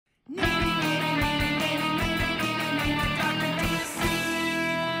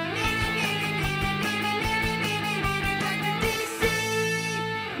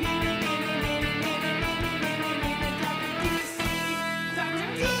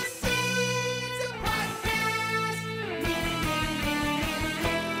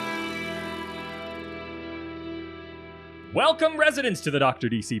Welcome, residents, to the Dr.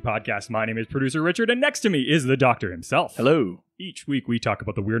 DC podcast. My name is producer Richard, and next to me is the Doctor himself. Hello. Each week, we talk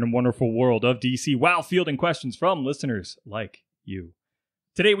about the weird and wonderful world of DC while fielding questions from listeners like you.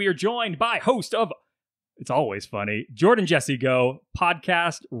 Today, we are joined by host of It's Always Funny, Jordan Jesse Go,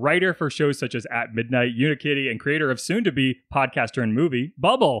 podcast, writer for shows such as At Midnight, Unikitty, and creator of soon-to-be podcast turned movie,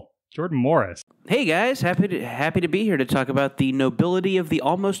 Bubble, Jordan Morris. Hey guys, happy to be here to talk about the nobility of the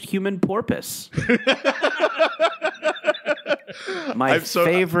almost human porpoise. My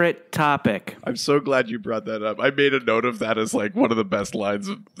favorite topic. I'm so glad you brought that up. I made a note of that as like one of the best lines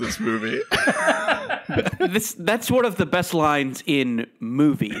of this movie. That's one of the best lines in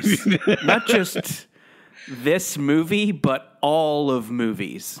movies. Not just this movie, but all of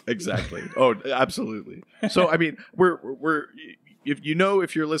movies. Exactly. Oh, absolutely. So, I mean, we're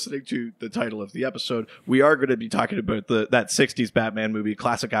if you're listening to the title of the episode, we are going to be talking about that 60s Batman movie,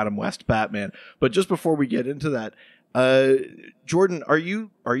 classic Adam West Batman. But just before we get into that, Jordan, are you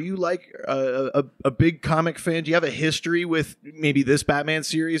like a big comic fan? Do you have a history with maybe this Batman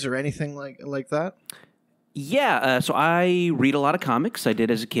series or anything like that? Yeah, so I read a lot of comics. I did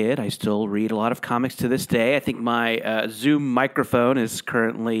as a kid. I still read a lot of comics to this day. I think my Zoom microphone is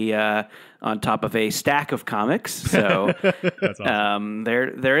currently on top of a stack of comics. So That's awesome.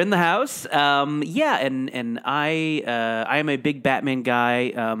 they're in the house. Yeah, and I am a big Batman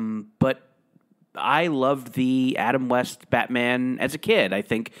guy, but I loved the Adam West Batman as a kid. I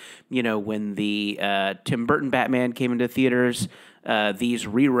think, when the Tim Burton Batman came into theaters, these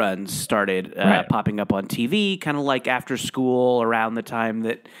reruns started popping up on TV, kind of like after school around the time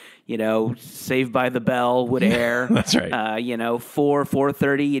that, Saved by the Bell would air. That's right.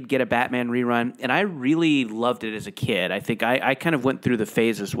 4:30, you'd get a Batman rerun. And I really loved it as a kid. I think I kind of went through the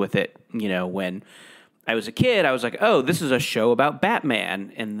phases with it, when I was a kid. I was like, oh, this is a show about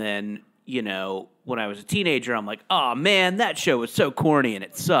Batman. And then when I was a teenager, I'm like, oh, man, that show was so corny and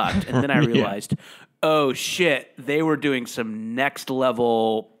it sucked. And then I realized, oh, shit, they were doing some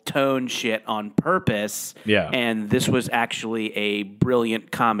next-level tone shit on purpose. Yeah. And this was actually a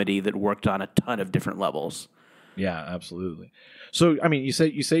brilliant comedy that worked on a ton of different levels. Yeah, absolutely. So, I mean, you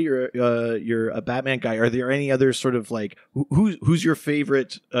say you're a Batman guy. Are there any other sort of like who's your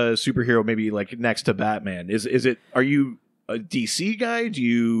favorite superhero? Maybe like next to Batman. Are you a DC guy? Do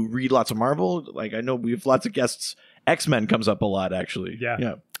you read lots of Marvel? Like, I know we have lots of guests. X-Men comes up a lot, actually.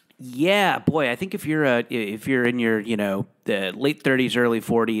 Yeah, boy. I think if you're in your the late 30s, early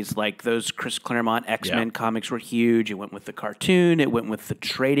 40s, like those Chris Claremont X-Men comics were huge. It went with the cartoon. It went with the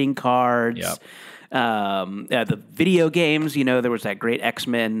trading cards. Yeah. The video games. There was that great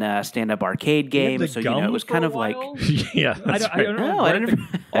X-Men stand-up arcade game. So it was kind of like Yeah, that's I don't know. I didn't.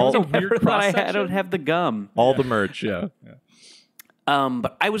 All I never thought I don't have the gum. all the merch. Yeah.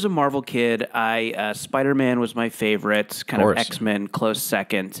 But I was a Marvel kid. Spider-Man was my favorite, kind of X-Men close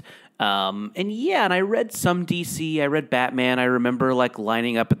second. And I read some DC. I read Batman. I remember like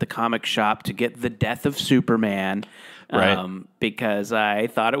lining up at the comic shop to get The Death of Superman, because I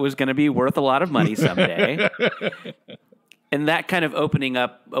thought it was going to be worth a lot of money someday. And that kind of opening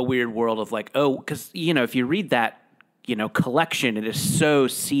up a weird world of like, oh, because, if you read that, collection, it is so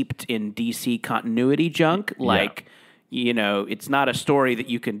seeped in DC continuity junk, like... it's not a story that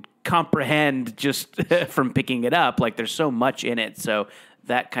you can comprehend just from picking it up. Like, there's so much in it. So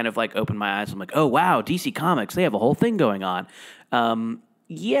that kind of, like, opened my eyes. I'm like, oh, wow, DC Comics, they have a whole thing going on. So,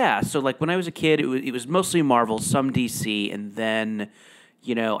 like, when I was a kid, it was mostly Marvel, some DC. And then,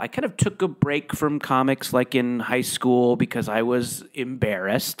 I kind of took a break from comics, like, in high school because I was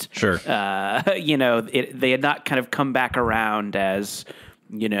embarrassed. Sure. They had not kind of come back around as,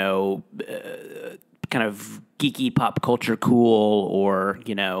 kind of geeky pop culture cool or,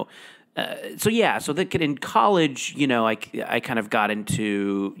 so that in college, I kind of got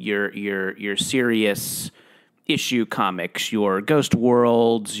into your serious issue comics, your Ghost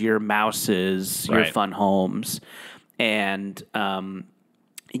Worlds, your Mouses, your Fun Homes. And, kind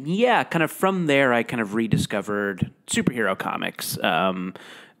of from there, I kind of rediscovered superhero comics.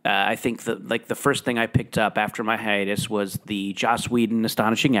 I think that like the first thing I picked up after my hiatus was the Joss Whedon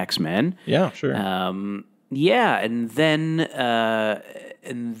Astonishing X-Men. Yeah, sure. And then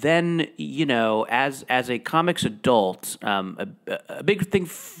as a comics adult, a big thing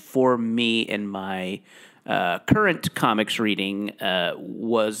for me in my current comics reading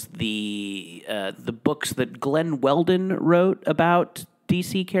was the books that Glenn Weldon wrote about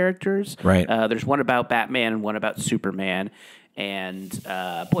DC characters. Right. There's one about Batman and one about Superman. And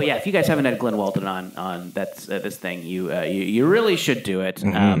if you guys haven't had Glenn Weldon on that's this thing, you really should do it.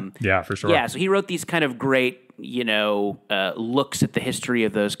 Yeah, for sure. Yeah, so he wrote these kind of great, looks at the history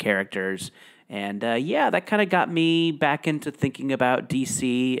of those characters, And that kind of got me back into thinking about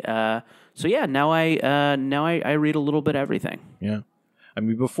DC. So yeah, now I read a little bit of everything. Yeah. I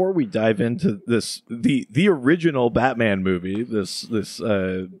mean, before we dive into this, the original Batman movie, this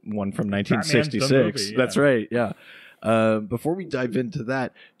one from 1966. That's right. Yeah. Before we dive into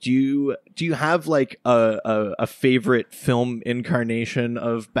that, do you have like a favorite film incarnation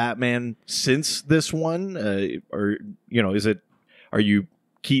of Batman since this one, or are you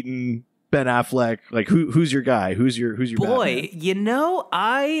Keaton, Ben Affleck? Like who's your guy? Who's your boy? Batman?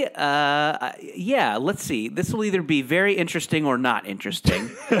 Let's see. This will either be very interesting or not interesting.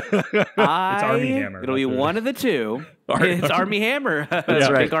 It's Armie Hammer. It'll be one of the two. It's Armie Hammer. That's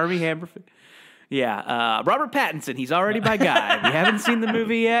right. Big Armie Hammer. Yeah, Robert Pattinson. He's already my guy. We haven't seen the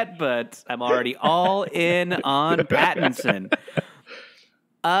movie yet, but I'm already all in on Pattinson.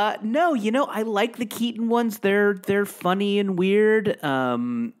 No, I like the Keaton ones. They're funny and weird.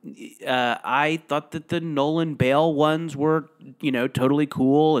 I thought that the Nolan Bale ones were, totally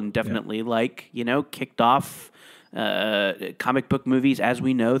cool and definitely kicked off comic book movies as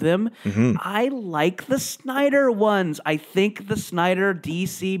we know them. Mm-hmm. I like the Snyder ones. I think the Snyder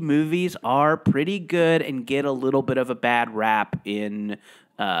DC movies are pretty good and get a little bit of a bad rap in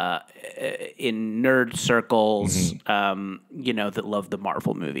nerd circles, that love the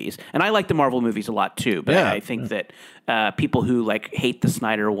Marvel movies. And I like the Marvel movies a lot too, but I think that people who hate the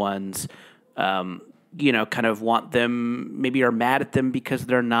Snyder ones, kind of want them, maybe are mad at them because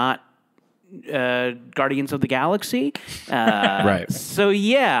they're not Guardians of the Galaxy. Right. So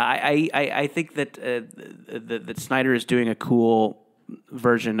I think that that Snyder is doing a cool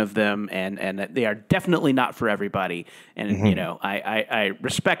version of them, and that they are definitely not for everybody. And I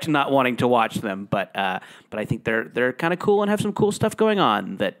respect not wanting to watch them, but I think they're kind of cool and have some cool stuff going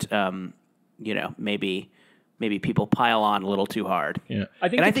on that maybe people pile on a little too hard. Yeah. I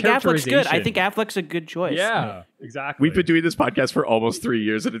think Affleck's good. I think Affleck's a good choice. Yeah, exactly. We've been doing this podcast for almost 3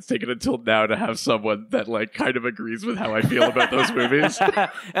 years, and it's taken until now to have someone that kind of agrees with how I feel about those movies.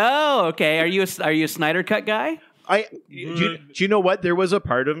 Oh, okay. Are you a Snyder Cut guy? Do you know what? There was a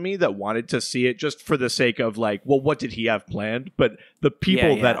part of me that wanted to see it just for the sake of what did he have planned? But the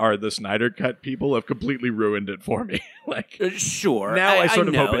people that are the Snyder Cut people have completely ruined it for me. Sure. Now I sort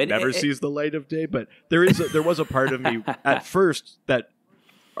of hope it never sees the light of day. But there was a part of me at first that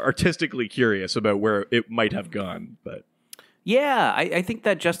artistically curious about where it might have gone. But yeah, I think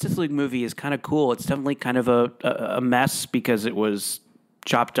that Justice League movie is kind of cool. It's definitely kind of a mess because it was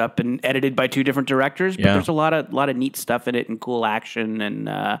chopped up and edited by two different directors, but there's a lot of neat stuff in it and cool action, and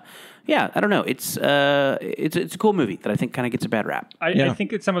I don't know. It's a cool movie that I think kind of gets a bad rap. I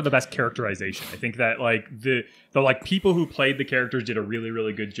think it's some of the best characterization. I think that the people who played the characters did a really,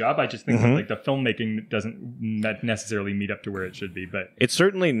 really good job. I just think that the filmmaking doesn't necessarily meet up to where it should be, but it's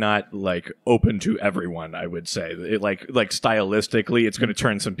certainly not open to everyone. I would say it stylistically, it's going to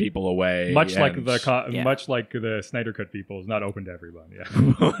turn some people away. Much like the Snyder Cut people is not open to everyone. Yeah,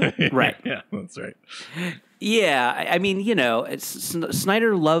 right. Yeah, that's right. Yeah, I mean,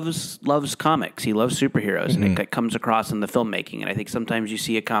 Snyder loves comics. He loves superheroes, and it comes across in the filmmaking. And I think sometimes you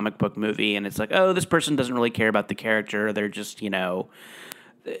see a comic book movie, and it's like, oh, this person doesn't really care about the character. They're just, and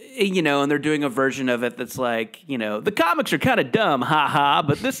they're doing a version of it that's like, the comics are kind of dumb, haha.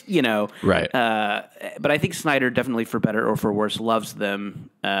 But this, right. But I think Snyder definitely, for better or for worse, loves them,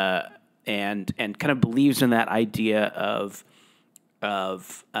 and kind of believes in that idea of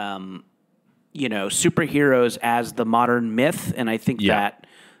superheroes as the modern myth. And I think that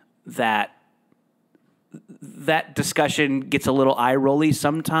discussion gets a little eye rolly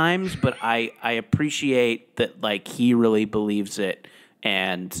sometimes, but I appreciate that he really believes it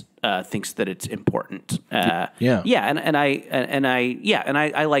and thinks that it's important. And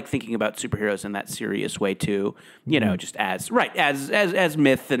I like thinking about superheroes in that serious way too. Just as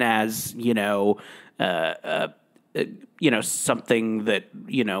myth and as something that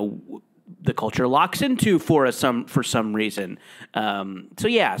the culture locks into for some reason. So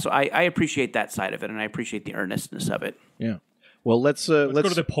I appreciate that side of it, and I appreciate the earnestness of it. Yeah. Well, let's go to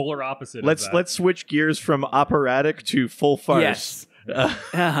the polar opposite. Let's switch gears from operatic to full farce. Yes.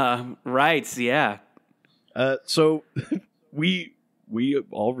 Right. Yeah. So we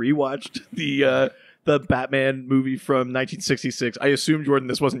all rewatched the Batman movie from 1966. I assume, Jordan,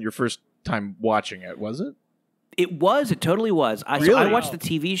 this wasn't your first time watching it, was it? It was. It totally was. Really? So I watched the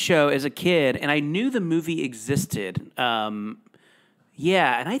TV show as a kid, and I knew the movie existed.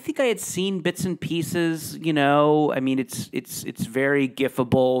 Yeah, and I think I had seen bits and pieces, you know. I mean, it's very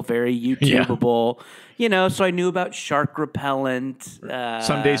gifable, very YouTubeable, you know, so I knew about shark repellent.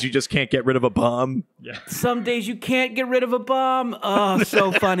 Some days you just can't get rid of a bomb. Yeah. Some days you can't get rid of a bomb. Oh,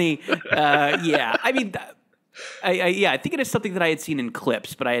 so funny. Yeah, I mean, I think it is something that I had seen in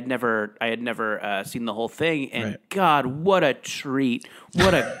clips, but I had never seen the whole thing. And God, what a treat!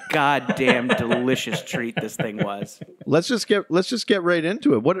 What a goddamn delicious treat this thing was. Let's just get right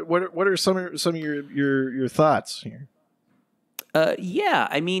into it. What are some of your thoughts here? Yeah,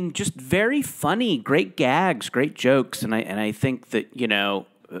 I mean, just very funny, great gags, great jokes, and I think that, you know,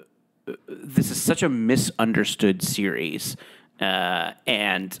 this is such a misunderstood series.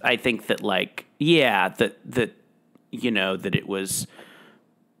 And I think that, like, yeah, that you know, that it was,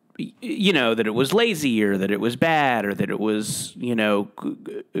 you know, that it was lazy, or that it was bad, or that it was, you know,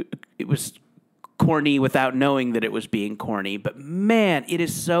 it was corny without knowing that it was being corny. But man, it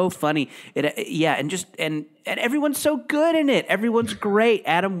is so funny. And everyone's so good in it. Everyone's great.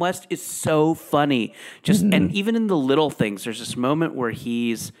 Adam West is so funny. And even in the little things, there's this moment where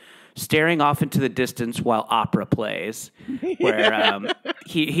he's staring off into the distance while opera plays, where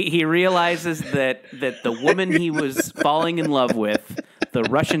he realizes that the woman he was falling in love with, the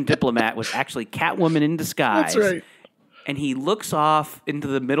Russian diplomat, was actually Catwoman in disguise. That's right. And he looks off into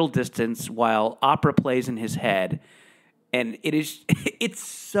the middle distance while opera plays in his head. And it's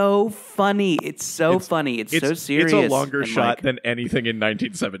so funny. It's so funny. It's so serious. It's a longer shot than anything in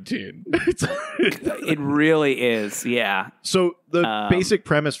 1917. It really is, yeah. So the basic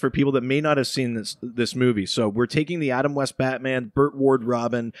premise for people that may not have seen this movie. So we're taking the Adam West Batman, Burt Ward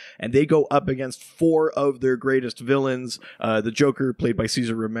Robin, and they go up against four of their greatest villains. The Joker, played by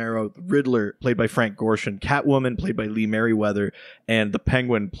Cesar Romero, the Riddler, played by Frank Gorshin, Catwoman, played by Lee Merriweather, and the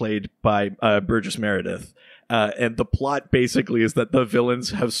Penguin, played by Burgess Meredith. And the plot basically is that the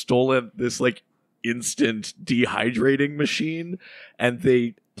villains have stolen this like instant dehydrating machine, and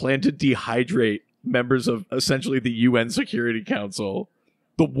they plan to dehydrate members of essentially the UN Security Council,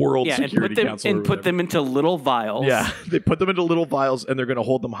 the World Security Council, and put them into little vials. Yeah, they put them into little vials, and they're going to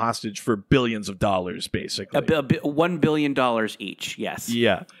hold them hostage for billions of dollars, basically. $1 billion each. Yes.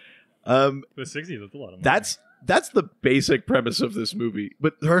 Yeah. The 60s, that's a lot of money. That's the basic premise of this movie,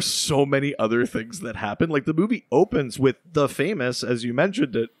 but there are so many other things that happen. Like, the movie opens with the famous, as you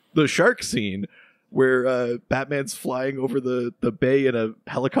mentioned it, the shark scene, where Batman's flying over the bay in a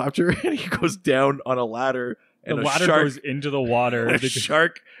helicopter, and he goes down on a ladder, and the ladder goes into the water. A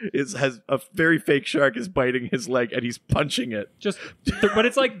shark has a very fake shark is biting his leg, and he's punching it. But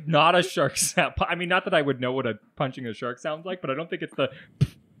it's like not a shark sound. I mean, not that I would know what punching a shark sounds like, but I don't think it's the.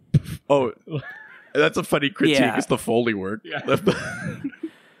 Oh. That's a funny critique. Yeah. It's the Foley work. Yeah.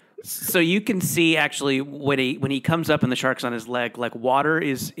 So you can see actually when he comes up and the shark's on his leg, like water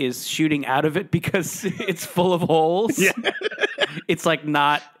is shooting out of it because it's full of holes. Yeah. It's like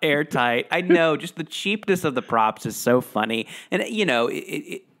not airtight. I know, just the cheapness of the props is so funny. And you know,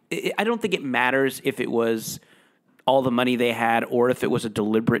 I don't think it matters if it was all the money they had or if it was a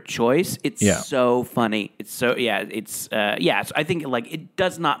deliberate choice. It's so funny. It's so so I think like it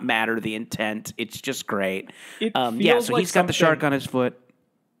does not matter the intent. It's just great. So he's got the shark on his foot.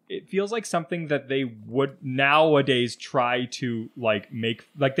 It feels like something that they would nowadays try to like make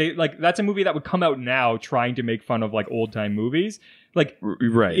that's a movie that would come out now trying to make fun of like old time movies. Like,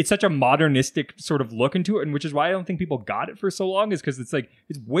 right. It's such a modernistic sort of look into it, and which is why I don't think people got it for so long, is because it's like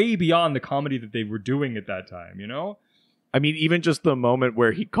it's way beyond the comedy that they were doing at that time, you know? I mean, even just the moment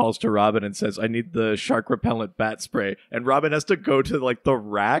where he calls to Robin and says, "I need the shark repellent bat spray," and Robin has to go to like the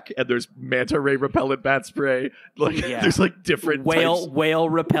rack, and there's manta ray repellent bat spray. Like, there's like different whale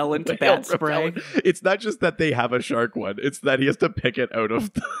repellent bat spray. It's not just that they have a shark one; it's that he has to pick it out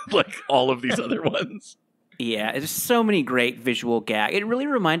of like all of these other ones. Yeah, there's so many great visual gags. It really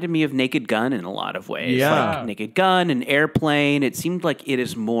reminded me of Naked Gun in a lot of ways. Yeah. Like Naked Gun and Airplane. It seemed like it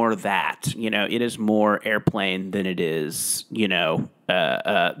is more that, you know, it is more Airplane than it is, you know,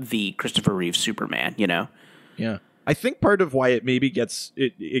 the Christopher Reeve Superman, you know? Yeah. I think part of why it maybe gets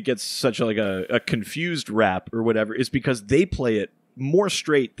such like a confused rap or whatever is because they play it more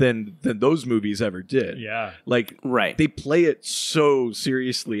straight than those movies ever did. Yeah. Like, right. They play it so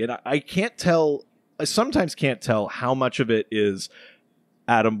seriously. And I sometimes can't tell how much of it is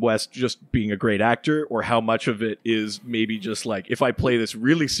Adam West just being a great actor or how much of it is maybe just like, if I play this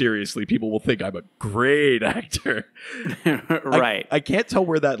really seriously, people will think I'm a great actor. Right. I can't tell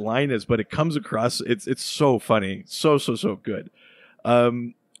where that line is, but it comes across. It's so funny. So good.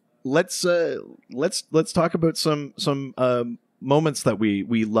 Let's talk about some moments that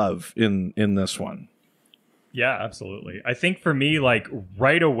we love in this one. Yeah, absolutely. I think for me, like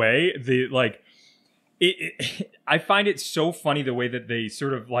right away, I find it so funny the way that they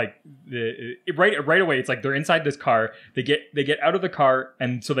sort of like right away. It's like they're inside this car. They get out of the car,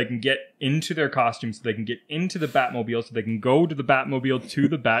 and so they can get into their costumes, so they can get into the Batmobile, so they can go to the Batmobile to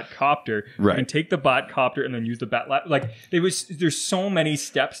the Batcopter, right? And take the Batcopter and then use the there's so many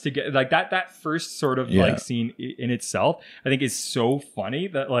steps to get like that first sort of like scene in itself. I think is so funny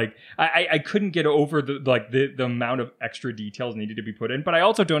that like I couldn't get over the amount of extra details needed to be put in, but I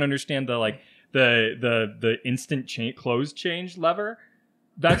also don't understand the instant clothes change lever.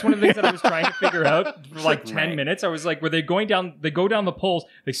 That's one of the things that I was trying to figure out for like 10 minutes. I was like, were they go down the poles,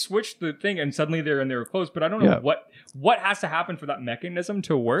 they switch the thing, and suddenly they're in their clothes. But I don't know what has to happen for that mechanism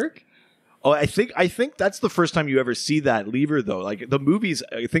to work. Oh, I think that's the first time you ever see that lever, though. Like the movies,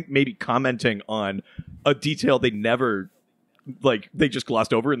 I think maybe commenting on a detail they never. Like they just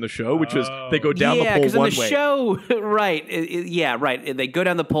glossed over in the show, which is they go down the pole one way. Yeah, because in the show, right. They go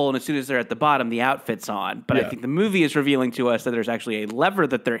down the pole, and as soon as they're at the bottom, the outfit's on. But I think the movie is revealing to us that there's actually a lever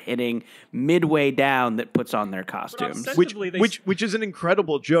that they're hitting midway down that puts on their costumes. Which is an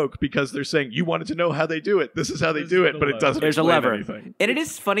incredible joke because they're saying, you wanted to know how they do it. This is how they do it, but it doesn't There's explain a lever. anything. And it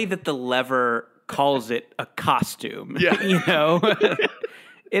is funny that the lever calls it a costume. Yeah. You know?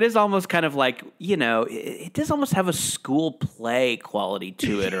 It is almost kind of like, it does almost have a school play quality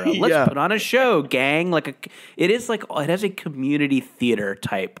to it, or let's put on a show, gang. It has a community theater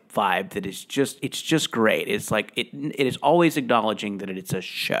type vibe that is it's just great. It's like it is always acknowledging that it's a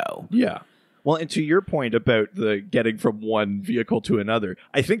show. Yeah. Well, and to your point about the getting from one vehicle to another,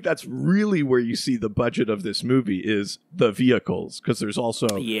 I think that's really where you see the budget of this movie is the vehicles, because there's also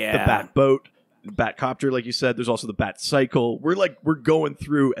the Batboat. Batcopter, like you said, there's also the Batcycle. We're going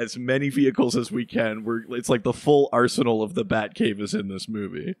through as many vehicles as we can. It's like the full arsenal of the Batcave is in this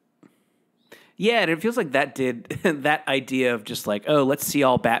movie. Yeah, and it feels like that idea of just like, oh, let's see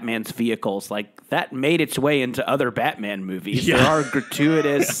all Batman's vehicles, like that made its way into other Batman movies. Yeah. There are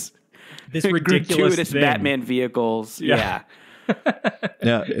gratuitous ridiculous Batman vehicles. Yeah.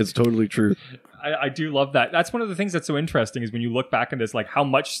 Yeah, it's totally true. I do love that. That's one of the things that's so interesting is when you look back on this, like how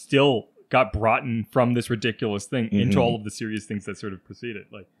much still got brought in from this ridiculous thing into all of the serious things that sort of preceded.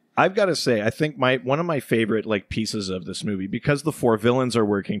 Like, I've got to say, I think one of my favorite like pieces of this movie, because the four villains are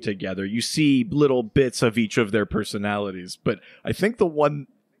working together, you see little bits of each of their personalities. But I think the one,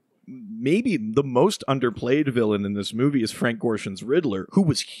 maybe the most underplayed villain in this movie is Frank Gorshin's Riddler, who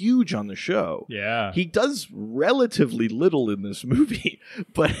was huge on the show. Yeah. He does relatively little in this movie,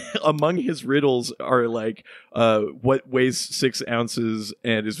 but among his riddles are like, what weighs 6 ounces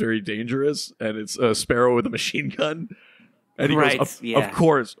and is very dangerous, and it's a sparrow with a machine gun. And he goes, of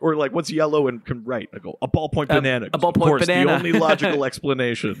course. Or like, what's yellow and can write? I go, a ballpoint banana. A ballpoint banana. The only logical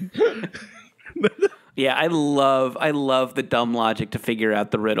explanation. Yeah, I love the dumb logic to figure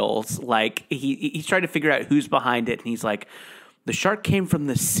out the riddles. Like he's trying to figure out who's behind it, and he's like, the shark came from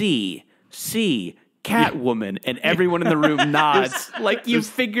the sea, Catwoman, and everyone in the room nods. Like you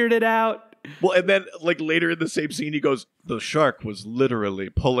figured it out. Well, and then like later in the same scene, he goes, the shark was literally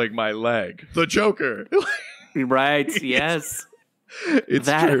pulling my leg. The Joker. Right. Yes. It's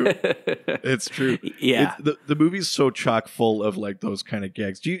true. It's true. Yeah. The movie's so chock full of like those kind of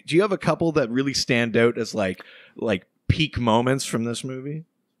gags. Do you have a couple that really stand out as like peak moments from this movie?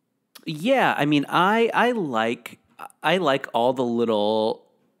 Yeah, I mean, I like all the little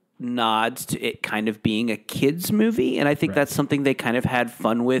nods to it kind of being a kids movie, and I think that's something they kind of had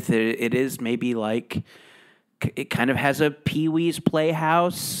fun with. It is maybe like it kind of has a Pee-wee's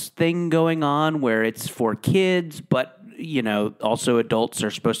Playhouse thing going on where it's for kids, but also adults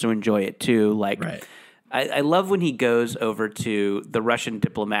are supposed to enjoy it too. Like, I love when he goes over to the Russian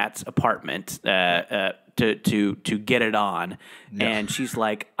diplomat's apartment to get it on, and she's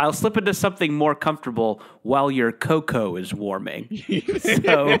like, "I'll slip into something more comfortable while your cocoa is warming."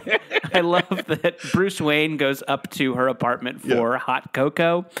 So I love that Bruce Wayne goes up to her apartment for hot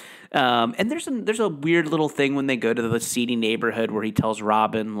cocoa. And there's a weird little thing when they go to the seedy neighborhood where he tells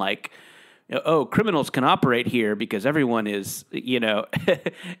Robin like, oh, criminals can operate here because everyone is,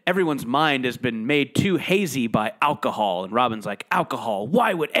 everyone's mind has been made too hazy by alcohol. And Robin's like, alcohol?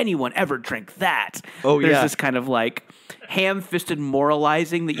 Why would anyone ever drink that? There's this kind of like ham-fisted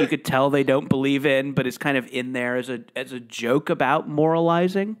moralizing that you could tell they don't believe in, but is kind of in there as a joke about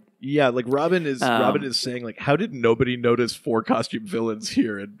moralizing. Yeah, like Robin is saying like, how did nobody notice 4 costume villains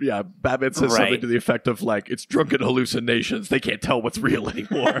here? And yeah, Batman says something to the effect of like, it's drunken hallucinations. They can't tell what's real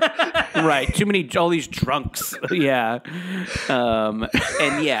anymore. Right. Too many, all these drunks. Yeah.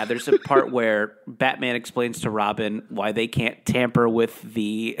 And yeah, there's a part where Batman explains to Robin why they can't tamper with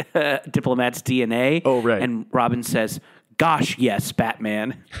the diplomat's DNA. Oh, right. And Robin says, "Gosh, yes,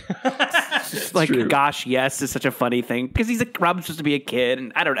 Batman." Just like, true. Gosh, yes is such a funny thing because Robin's supposed to be a kid,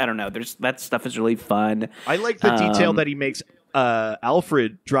 and I don't know. That stuff is really fun. I like the detail that he makes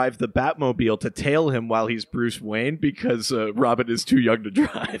Alfred drive the Batmobile to tail him while he's Bruce Wayne because Robin is too young to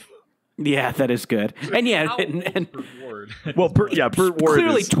drive. Yeah, that is good. And yeah, and Burt Ward. Well, Burt Ward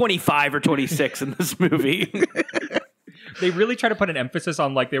clearly is 25 or 26 in this movie. They really try to put an emphasis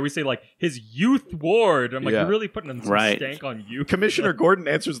on, like, they always say, like, his youth ward. I'm like, you're really putting some stank on you. Commissioner Gordon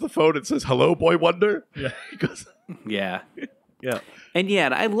answers the phone and says, "Hello, Boy Wonder." Yeah. He goes, yeah. Yeah. And yeah,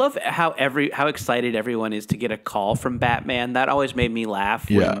 I love how excited everyone is to get a call from Batman. That always made me laugh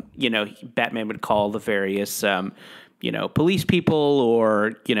when, Batman would call the various police people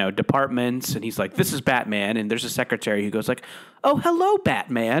or, departments, and he's like, "This is Batman," and there's a secretary who goes like, "Oh, hello,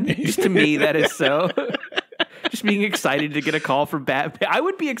 Batman." Just to me, that is so just being excited to get a call from Batman. I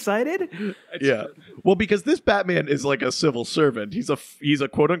would be excited. Yeah. Well, because this Batman is like a civil servant. He's a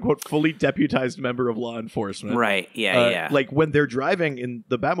quote unquote fully deputized member of law enforcement. Right. Yeah. Yeah. Like when they're driving in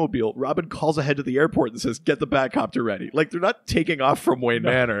the Batmobile, Robin calls ahead to the airport and says, "Get the Batcopter ready." Like they're not taking off from Wayne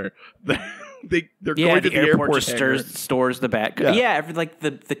Manor. They're going to the airport just stores the bat. Yeah,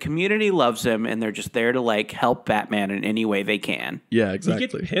 the community loves him, and they're just there to like help Batman in any way they can. Yeah, exactly. He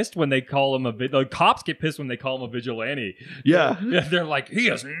gets pissed when they call him the cops get pissed when they call him a vigilante. Yeah, they're like, "He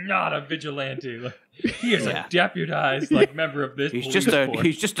is not a vigilante. Like, he is a deputized member of this. He's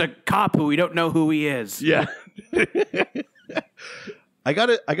just a cop who we don't know who he is." Yeah. I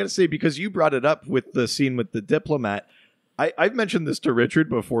gotta say, because you brought it up with the scene with the diplomat. I've mentioned this to Richard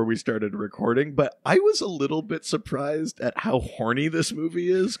before we started recording, but I was a little bit surprised at how horny this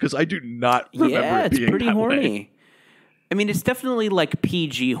movie is because I do not remember it being it's pretty that horny. way. I mean, it's definitely like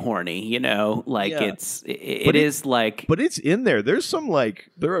PG horny, Like it is like, but it's in there. There's some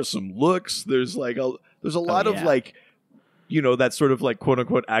there are some looks. There's there's a lot of that sort of quote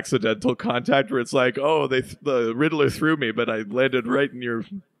unquote accidental contact where it's like, oh, the Riddler threw me, but I landed right in your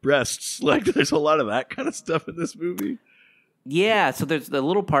breasts. Like there's a lot of that kind of stuff in this movie. Yeah, so there's the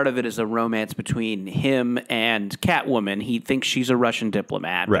little part of it is a romance between him and Catwoman. He thinks she's a Russian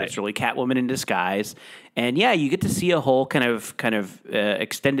diplomat, but it's really Catwoman in disguise. And yeah, you get to see a whole kind of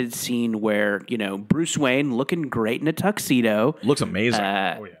extended scene where Bruce Wayne, looking great in a tuxedo, looks amazing.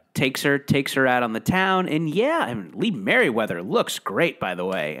 Takes her out on the town, and Lee Merriweather looks great, by the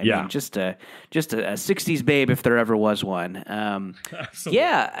way. I mean, just a 60s babe if there ever was one.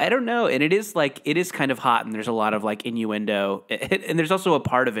 Yeah, I don't know, and it is kind of hot, and there's a lot of innuendo, and there's also a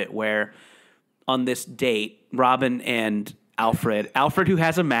part of it where on this date, Robin and Alfred who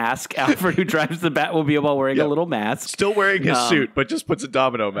has a mask, Alfred who drives the Batmobile while wearing a little mask, still wearing his suit, but just puts a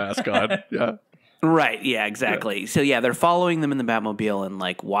domino mask on. Yeah. Right, yeah, exactly. Yeah. So yeah, they're following them in the Batmobile and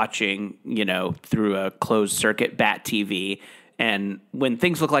watching, through a closed circuit Bat TV. And when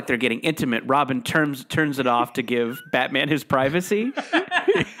things look like they're getting intimate, Robin turns it off to give Batman his privacy.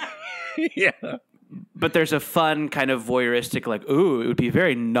 Yeah. But there's a fun kind of voyeuristic, ooh, it would be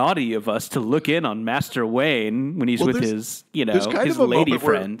very naughty of us to look in on Master Wayne when he's with his, his lady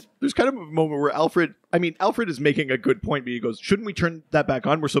friend. There's kind of a moment where Alfred is making a good point, but he goes, "Shouldn't we turn that back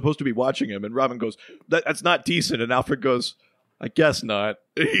on? We're supposed to be watching him." And Robin goes, that's not decent. And Alfred goes, "I guess not."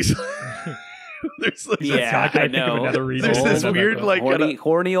 He's I know. There's this weird,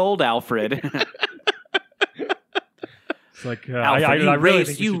 horny old Alfred. It's like Alfred, I really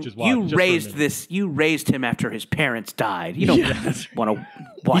think you should just watch. You raised him after his parents died. You don't want to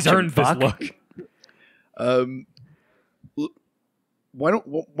watch He's him earned fuck. this look. Why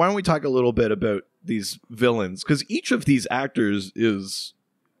don't we talk a little bit about these villains? Because each of these actors is,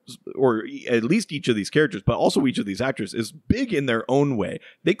 or at least each of these characters, but also each of these actors is big in their own way.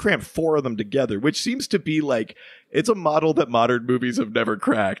 They cramp 4 of them together, which seems to be it's a model that modern movies have never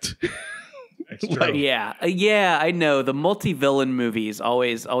cracked. It's true. Yeah, I know. The multi-villain movies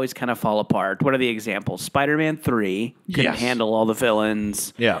always kind of fall apart. What are the examples? Spider-Man 3 couldn't handle all the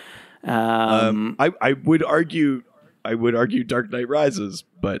villains. Yeah. I would argue Dark Knight Rises,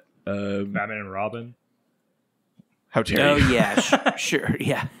 but Batman and Robin. How dare you? Oh yeah, sure,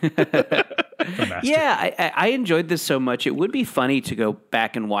 yeah. Yeah, I enjoyed this so much. It would be funny to go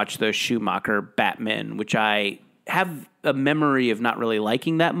back and watch those Schumacher Batman, which I have a memory of not really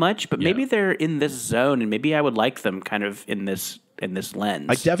liking that much, but maybe they're in this zone, and maybe I would like them kind of in this and this lens.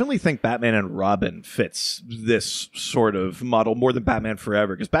 I definitely think Batman and Robin fits this sort of model more than Batman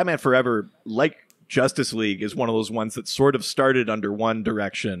Forever, because Batman Forever, like Justice League, is one of those ones that sort of started under one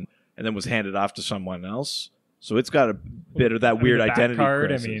direction and then was handed off to someone else. So it's got a bit of that weird identity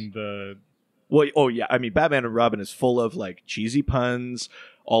crisis. Batman and Robin is full of like cheesy puns.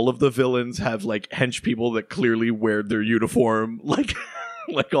 All of the villains have like hench people that clearly wear their uniform, like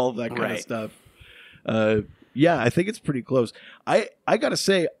all that kind of stuff. I think it's pretty close. I gotta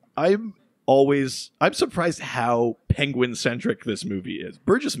say, I'm surprised how Penguin centric this movie is.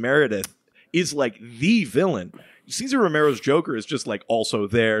 Burgess Meredith is like the villain. Cesar Romero's Joker is just like also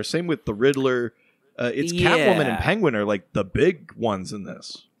there. Same with the Riddler. It's Catwoman and Penguin are like the big ones in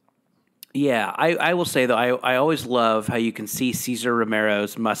this. Yeah, I will say though, I always love how you can see Cesar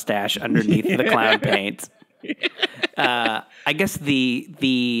Romero's mustache underneath the clown paint. I guess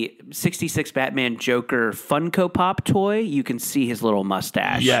the 66 Batman Joker Funko Pop toy, you can see his little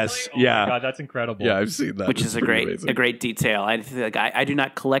mustache. Yes, oh my God, that's incredible. Yeah, I've seen that, which is a great detail. I do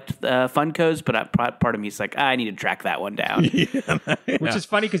not collect Funkos, but part of me is like, I need to track that one down. Which is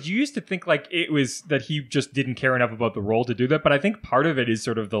funny because you used to think like it was that he just didn't care enough about the role to do that, but I think part of it is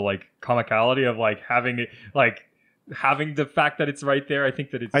sort of the like comicality of like having it like. Having the fact that it's right there, I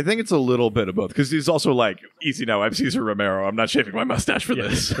think it's a little bit of both, because he's also like, easy now, I'm Cesar Romero, I'm not shaving my mustache for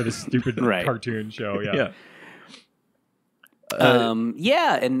this stupid cartoon show.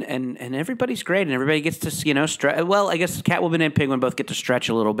 And everybody's great, and everybody gets to stretch. Well, I guess Catwoman and Penguin both get to stretch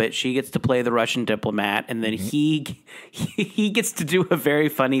a little bit. She gets to play the Russian diplomat, and then he gets to do a very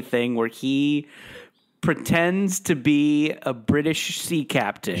funny thing where he pretends to be a British sea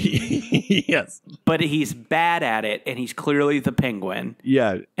captain. Yes. But he's bad at it, and he's clearly the Penguin.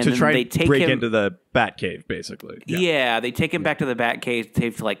 Yeah, and to try and break into the Batcave, basically. Yeah, they take him back to the Batcave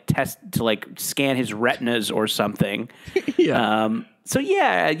to like scan his retinas or something. So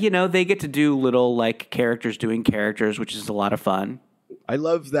they get to do little like characters doing characters, which is a lot of fun. I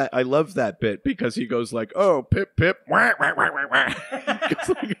love that bit because he goes like, "Oh, pip pip," wah, wah, wah, wah, wah.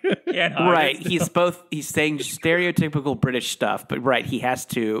 Right. He's saying stereotypical British stuff, but he has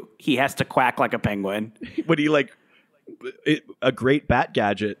to quack like a penguin. When he a great bat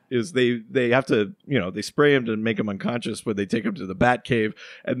gadget is they have to they spray him to make him unconscious when they take him to the Batcave,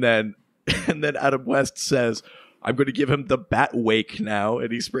 and then Adam West says, "I'm going to give him the Bat Wake now,"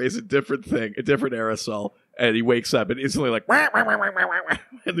 and he sprays a different aerosol. And he wakes up and instantly like, wah, wah, wah, wah, wah, wah.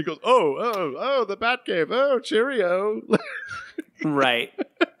 And he goes, oh, the Batcave. Oh, cheerio. Right.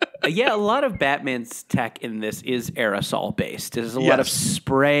 A lot of Batman's tech in this is aerosol based. There's a lot of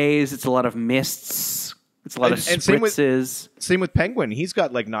sprays. It's a lot of mists. It's a lot of spritzes. Same with Penguin. He's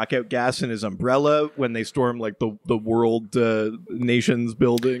got like knockout gas in his umbrella when they storm like the world nation's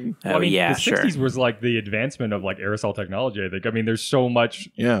building. The 60s was like the advancement of like aerosol technology, I think. I mean, there's so much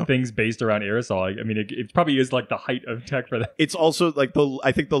things based around aerosol. I mean, it probably is like the height of tech for that. It's also like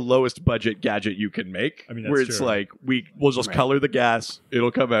I think the lowest budget gadget you can make. I mean, that's where it's true. Like we'll just color the gas,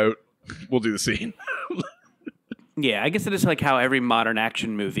 it'll come out, we'll do the scene. Yeah, I guess it is like how every modern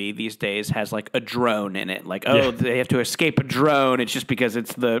action movie these days has like a drone in it. Like, they have to escape a drone. It's just because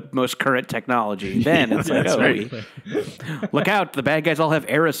it's the most current technology. Then it's like, look out, the bad guys all have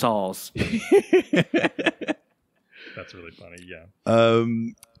aerosols. That's really funny,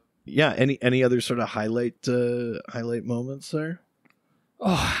 yeah. Any other sort of highlight moments there?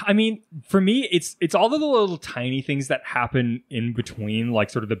 Oh, I mean, for me, it's all of the little tiny things that happen in between,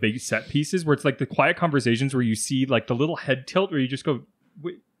 like sort of the big set pieces, where it's like the quiet conversations where you see like the little head tilt where you just go,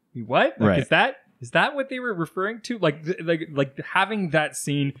 wait, what? Like, is that what they were referring to? Like having that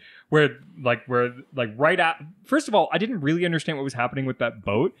scene where first of all, I didn't really understand what was happening with that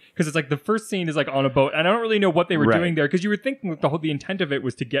boat, because it's like the first scene is like on a boat, and I don't really know what they were doing there, because you were thinking that the intent of it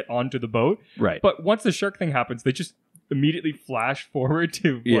was to get onto the boat, right? But once the shark thing happens, they just immediately flash forward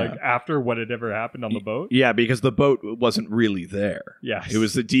to like after what had ever happened on the boat. Yeah, because the boat wasn't really there. Yeah, it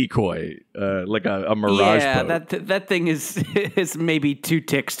was the decoy, like a mirage boat. That thing is maybe 2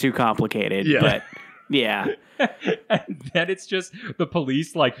 ticks too complicated. Yeah, but yeah. And then it's just the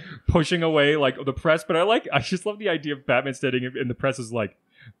police like pushing away like the press. But I just love the idea of Batman standing in the press is like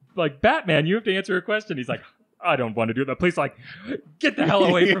Batman, you have to answer a question. He's like, I don't want to do that. Police like, get the hell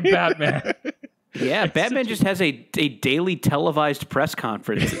away from Batman. Yeah, Batman just has a daily televised press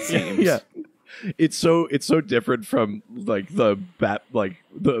conference, it seems. Yeah. it's so different from like the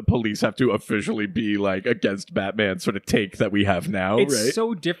police have to officially be like against Batman sort of take that we have now. It's right?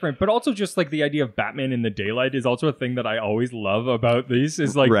 so different, but also just like the idea of Batman in the daylight is also a thing that I always love about these.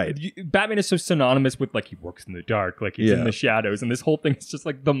 Is like Batman is so synonymous with like he works in the dark, like he's in the shadows, and this whole thing is just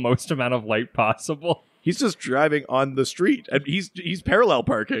like the most amount of light possible. He's just driving on the street, and he's parallel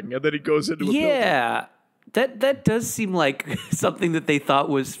parking, and then he goes into a building. That does seem like something that they thought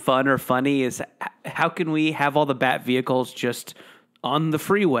was fun or funny. Is how can we have all the Bat vehicles just on the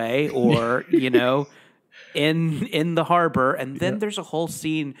freeway or in the harbor, and then there's a whole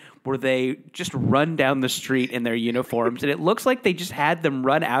scene where they just run down the street in their uniforms, and it looks like they just had them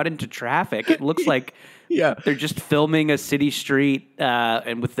run out into traffic. It looks like they're just filming a city street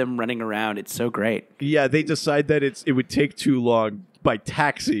and with them running around. It's so great. Yeah, they decide that it would take too long by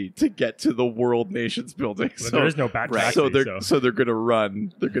taxi to get to the World Nations building. So there is no Bat taxi. So they're going to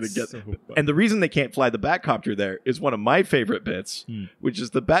run. They're going to get... And the reason they can't fly the Batcopter there is one of my favorite bits, which is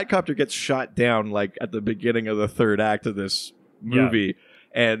the Batcopter gets shot down like at the beginning of the third act of this movie,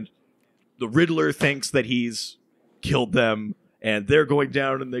 and the Riddler thinks that he's killed them, and they're going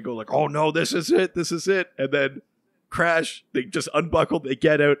down, and they go like, oh no, this is it. And then crash, they just unbuckle, they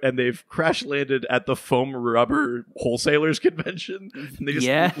get out, and they've crash landed at the foam rubber wholesalers convention, and they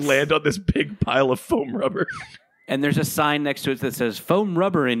just land on this big pile of foam rubber. And there's a sign next to it that says foam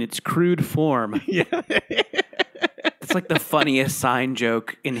rubber in its crude form. It's like the funniest sign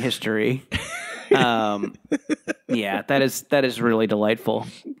joke in history. That is really delightful.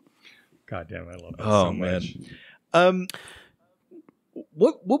 God damn, I love that so much.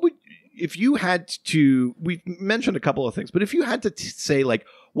 What would, if you had to, we've mentioned a couple of things, but if you had to say like,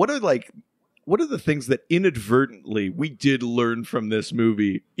 what are the things that inadvertently we did learn from this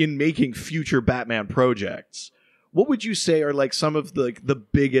movie in making future Batman projects? What would you say are like some of the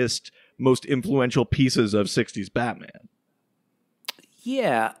biggest, most influential pieces of 60s Batman?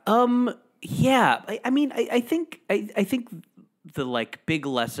 I think the like big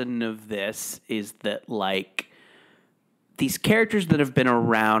lesson of this is that like these characters that have been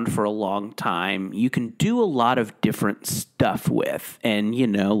around for a long time, you can do a lot of different stuff with. And,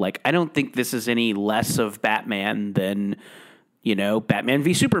 I don't think this is any less of Batman than, Batman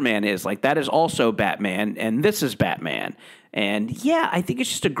v Superman is. Like, that is also Batman, and this is Batman. And, I think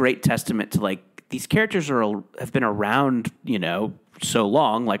it's just a great testament to, like, these characters have been around, so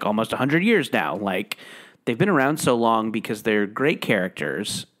long, like almost 100 years now. Like, they've been around so long because they're great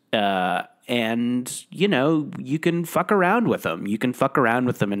characters, and, you can fuck around with them. You can fuck around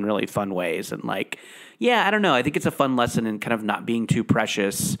with them in really fun ways. And like, I don't know. I think it's a fun lesson in kind of not being too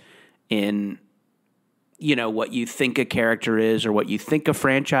precious in, what you think a character is or what you think a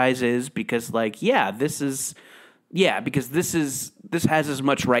franchise is. Because like, this has as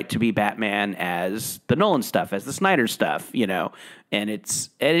much right to be Batman as the Nolan stuff, as the Snyder stuff, and it's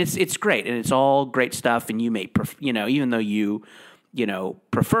great. And it's all great stuff. And you may, even though you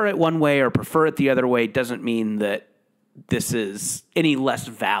prefer it one way or prefer it the other way, doesn't mean that this is any less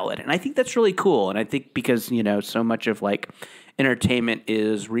valid. And I think that's really cool. And I think because, so much of like entertainment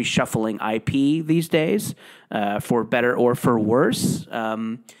is reshuffling IP these days, for better or for worse.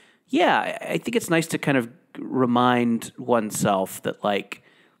 I think it's nice to kind of remind oneself that like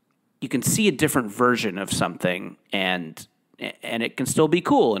you can see a different version of something and it can still be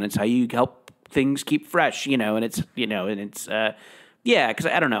cool. And it's how you help things keep fresh, because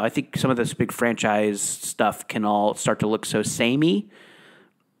I don't know. I think some of this big franchise stuff can all start to look so samey.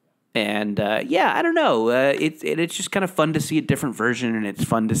 And, I don't know. It's just kind of fun to see a different version, and it's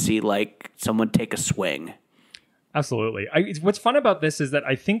fun to see, like, someone take a swing. Absolutely. What's fun about this is that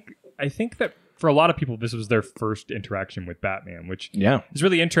I think that for a lot of people, this was their first interaction with Batman, which is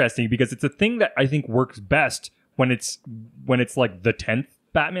really interesting because it's a thing that I think works best when it's like the 10th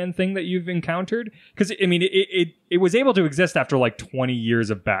Batman thing that you've encountered, because I mean it was able to exist after like 20 years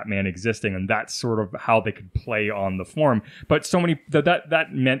of Batman existing, and that's sort of how they could play on the form. But so many that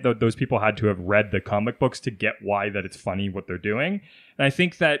meant that those people had to have read the comic books to get why that it's funny what they're doing. And I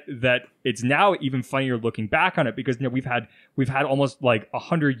think that it's now even funnier looking back on it because we've had almost like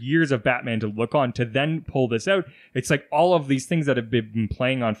 100 years of Batman to look on to then pull this out. It's like all of these things that have been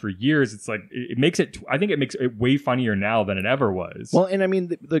playing on for years. It's like it makes it. I think it makes it way funnier now than it ever was. Well, and I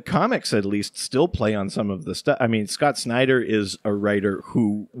mean the comics at least still play on some of the stuff. I mean, Scott Snyder is a writer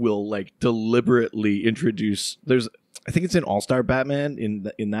who will like deliberately introduce. I think it's in All-Star Batman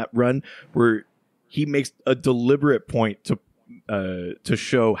in that run where he makes a deliberate point to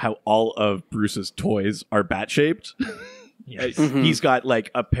show how all of Bruce's toys are bat-shaped. Yes. He's got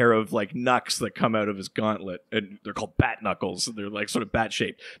like a pair of like knucks that come out of his gauntlet, and they're called bat knuckles. They're like sort of bat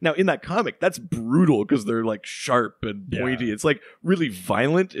shaped. Now in that comic, that's brutal because they're like sharp and pointy. Yeah. It's like really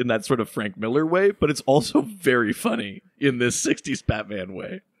violent in that sort of Frank Miller way, but it's also very funny in this 60s Batman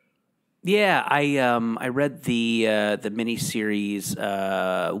way. Yeah, I read the miniseries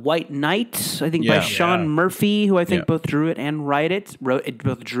White Knight, I think, by Sean Murphy, who I think both drew it and wrote it.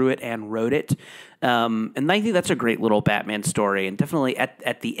 And I think that's a great little Batman story, and definitely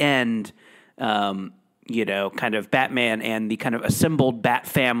at the end, kind of Batman and the kind of assembled Bat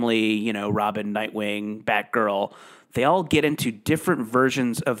family, Robin, Nightwing, Batgirl. They all get into different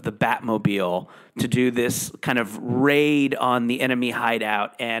versions of the Batmobile to do this kind of raid on the enemy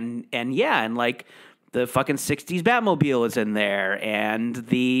hideout, and like the fucking 60s Batmobile is in there, and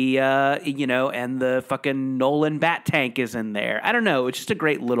the and the fucking Nolan Bat tank is in there. I don't know, it's just a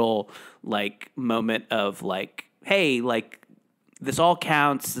great little like moment of like, hey, like this all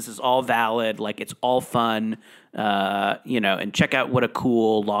counts, this is all valid, like it's all fun, and check out what a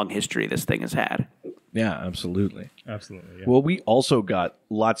cool long history this thing has had. Yeah, absolutely. Absolutely. Yeah. Well, we also got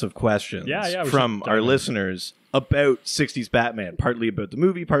lots of questions from our listeners about 60s Batman, partly about the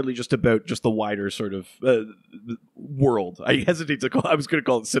movie, partly just about just the wider sort of world. I hesitate to call I was going to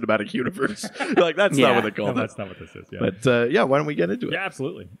call it cinematic universe. Like, that's not what they call it. That's not what this is. Yeah. But why don't we get into it? Yeah,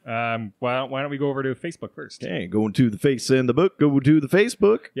 absolutely. Why don't we go over to Facebook first? Okay, going to the face in the book, go to the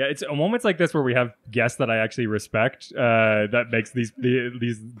Facebook. Yeah, it's moments like this where we have guests that I actually respect that makes these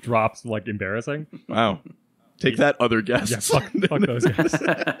drops like embarrassing. Wow. Take that, other guests. Yeah, fuck those guys.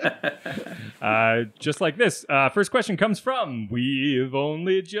 Just like this. First question comes from We've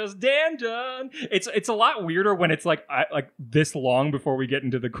Only Just done. It's a lot weirder when it's like this long before we get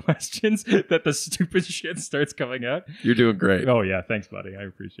into the questions that the stupid shit starts coming out. You're doing great. Oh yeah, thanks, buddy. I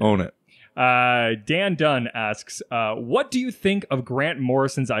appreciate it. Own it. Dan Dunn asks, what do you think of Grant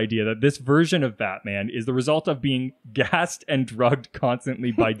Morrison's idea that this version of Batman is the result of being gassed and drugged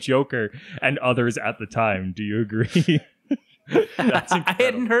constantly by Joker and others at the time? Do you agree? I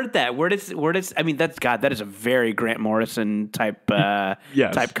hadn't heard that. Where does I mean, that is a very Grant Morrison type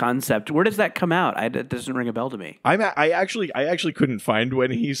type concept. Where does that come out? It doesn't ring a bell to me. I actually couldn't find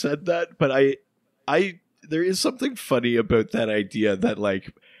when he said that, but I there is something funny about that idea that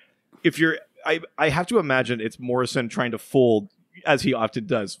like, if you're, I have to imagine it's Morrison trying to fold, as he often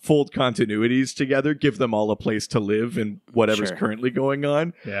does, fold continuities together, give them all a place to live in whatever's currently going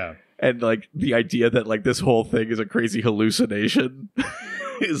on. Yeah. And like the idea that like this whole thing is a crazy hallucination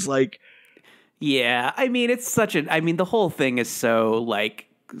is like. Yeah. I mean, the whole thing is so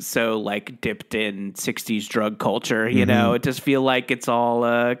dipped in 60s drug culture, you know. It just feel like it's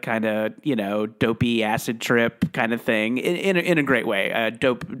all kind of, dopey acid trip kind of thing in a great way.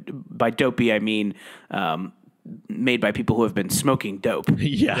 By dopey I mean made by people who have been smoking dope.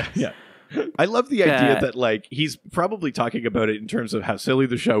 Yeah. I love the idea that like he's probably talking about it in terms of how silly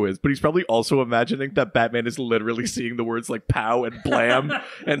the show is, but he's probably also imagining that Batman is literally seeing the words like pow and blam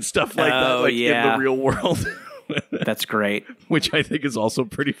and stuff like that like in the real world. That's great. Which I think is also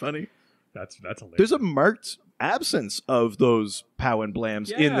pretty funny. That's hilarious. There's a marked absence of those pow and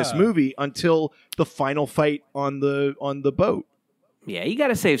blams in this movie until the final fight on the boat. Yeah, you got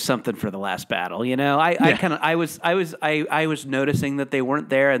to save something for the last battle. I was noticing that they weren't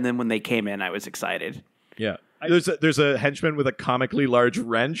there, and then when they came in, I was excited. Yeah. There's a henchman with a comically large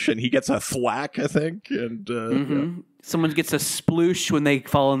wrench, and he gets a thwack, I think. And someone gets a sploosh when they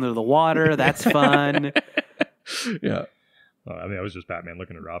fall into the water. That's fun. Yeah. Well, I mean, that was just Batman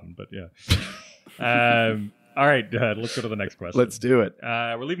looking at Robin, but yeah. All right, let's go to the next question. Let's do it.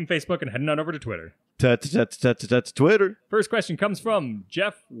 We're leaving Facebook and heading on over to Twitter. Twitter. First question comes from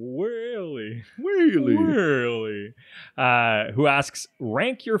Jeff Whaley, who asks,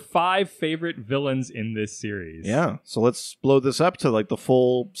 rank your 5 favorite villains in this series. Yeah, so let's blow this up to like the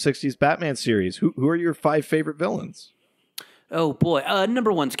full 60s Batman series. Who are your 5 favorite villains? Oh boy,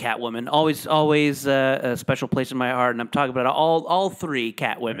 number 1's Catwoman. Always a special place in my heart, and I'm talking about all 3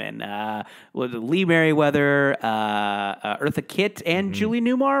 Catwomen. Lee Merriweather, Eartha Kitt, and Julie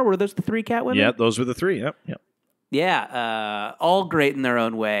Newmar. Were those the 3 Catwomen? Yeah, those were the 3. Yep. Yeah, all great in their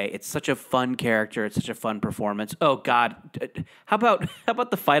own way. It's such a fun character. It's such a fun performance. Oh God, how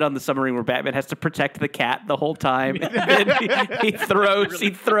about the fight on the submarine where Batman has to protect the cat the whole time? And he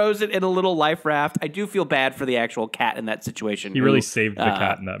throws it in a little life raft. I do feel bad for the actual cat in that situation. He really saved the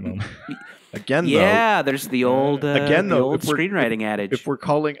cat in that moment. Again, yeah, there's the old old screenwriting adage. If we're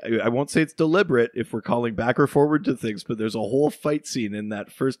calling, I won't say it's deliberate if we're calling back or forward to things, but there's a whole fight scene in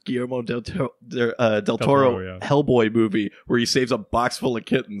that first Guillermo del Toro Hellboy movie where he saves a box full of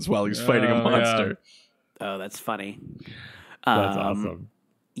kittens while he's fighting a monster. Oh, that's funny. That's awesome.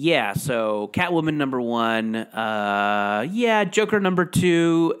 Yeah, so Catwoman number 1, Joker number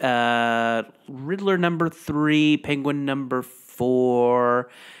 2, Riddler number 3, Penguin number 4,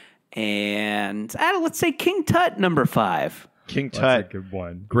 and let's say King Tut number 5. King Tut, that's a good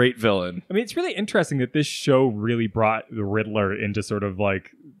one. Great villain. I mean, it's really interesting that this show really brought the Riddler into sort of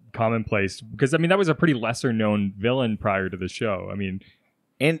like commonplace, because I mean that was a pretty lesser known villain prior to the show. I mean,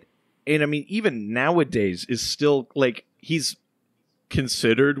 and I mean even nowadays is still like he's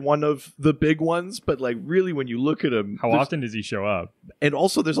considered one of the big ones, but like really when you look at him, how often does he show up? And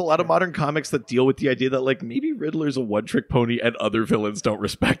also there's a lot of modern comics that deal with the idea that like maybe Riddler's a one-trick pony and other villains don't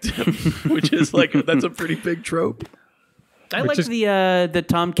respect him, which is like that's a pretty big trope. I like the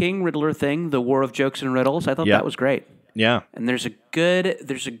Tom King Riddler thing, the War of Jokes and Riddles. I thought that was great. Yeah, and there's a good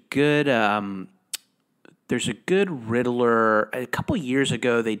Riddler. A couple years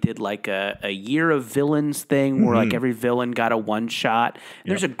ago, they did like a year of villains thing where like every villain got a one shot.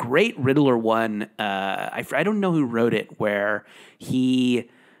 There's a great Riddler one. I don't know who wrote it, where he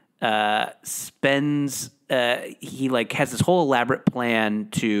spends. He like has this whole elaborate plan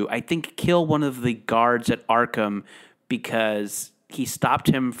to, I think, kill one of the guards at Arkham because he stopped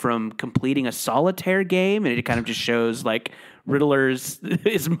him from completing a solitaire game, and it kind of just shows like Riddler's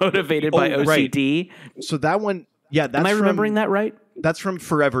is motivated by OCD. Right. So that one, that's am I remembering that right? That's from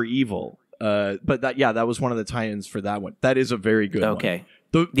Forever Evil. But that was one of the tie-ins for that one. That is a very good one. Okay.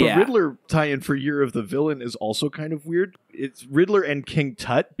 The Riddler tie-in for Year of the Villain is also kind of weird. It's Riddler and King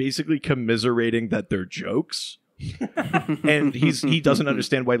Tut basically commiserating that they're jokes. And he doesn't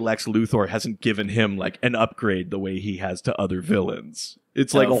understand why Lex Luthor hasn't given him like an upgrade the way he has to other villains.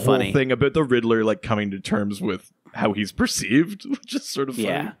 It's like a whole thing about the Riddler like coming to terms with how he's perceived, which is sort of funny.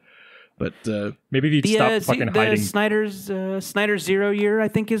 Yeah. But maybe if you'd stop fucking hiding. Snyder's 0 year, I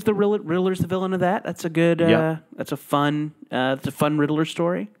think, is the Riddler's the villain of that. That's a good. That's a fun Riddler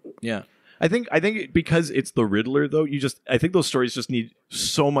story. Yeah. I think because it's the Riddler, though, I think those stories just need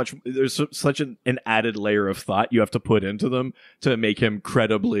so much. There's such an added layer of thought you have to put into them to make him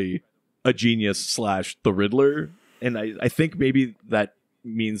credibly a genius / the Riddler. And I think maybe that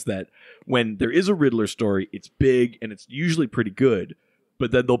means that when there is a Riddler story, it's big and it's usually pretty good, but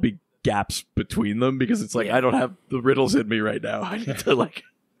then there'll be gaps between them because it's like, I don't have the riddles in me right now. I need to like.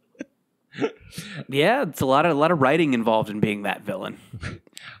 Yeah, it's a lot of writing involved in being that villain.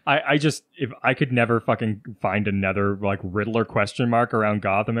 I just, if I could never fucking find another like Riddler question mark around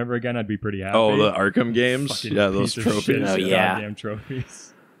Gotham ever again, I'd be pretty happy. Oh, the Arkham games? Fucking those trophies. Oh, yeah. Goddamn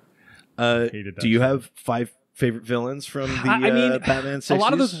trophies. Do you have 5 favorite villains from the Batman 60s? A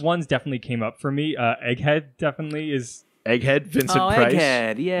lot of those ones definitely came up for me. Egghead definitely is... Egghead, Vincent Price.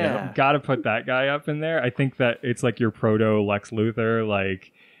 Egghead, yeah. Gotta put that guy up in there. I think that it's like your proto Lex Luthor,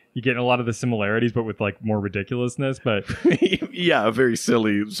 like... You get a lot of the similarities, but with like more ridiculousness. But yeah, a very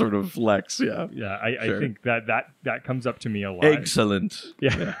silly sort of Lex. Yeah, yeah. I think that comes up to me a lot. Excellent.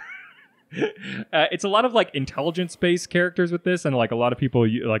 Yeah, it's a lot of like intelligence-based characters with this, and like a lot of people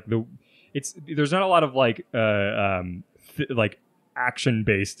like there's not a lot of like like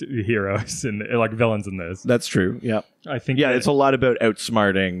action-based heroes and like villains in this. That's true. Yeah. I think it's a lot about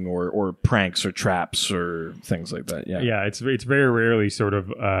outsmarting or pranks or traps or things like that. Yeah, it's very rarely sort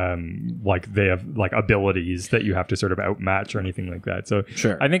of like they have like abilities that you have to sort of outmatch or anything like that. So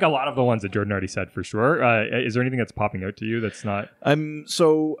sure. I think a lot of the ones that Jordan already said for sure. Is there anything that's popping out to you that's not?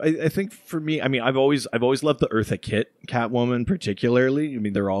 So I think for me, I mean, I've always loved the Eartha Kitt Catwoman particularly. I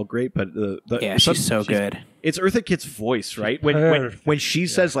mean, they're all great, but she's so good. It's Eartha Kitt's voice, right? When she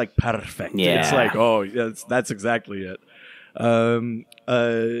says like perfect, it's like, oh, that's exactly it.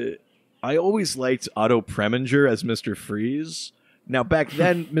 I always liked Otto Preminger as Mr. Freeze. Now, back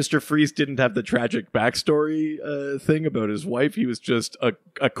then, Mr. Freeze didn't have the tragic backstory thing about his wife. He was just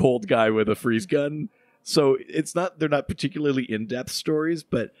a cold guy with a freeze gun. So they're not particularly in-depth stories,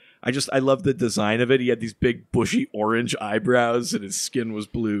 but I love the design of it. He had these big bushy orange eyebrows and his skin was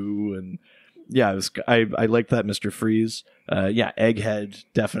blue, and yeah, I liked that Mr. Freeze. Egghead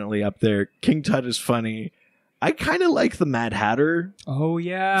definitely up there. King Tut is funny. I kind of like the Mad Hatter. Oh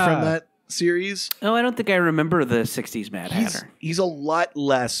yeah, from that series. Oh, I don't think I remember the '60s Mad Hatter. He's a lot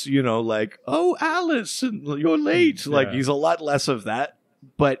less, like, oh, Alice, and you're late. Yeah. Like he's a lot less of that.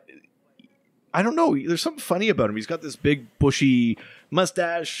 But I don't know. There's something funny about him. He's got this big bushy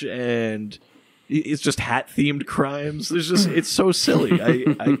mustache and. It's just hat-themed crimes. It's so silly.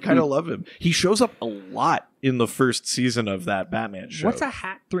 I kind of love him. He shows up a lot in the first season of that Batman show. What's a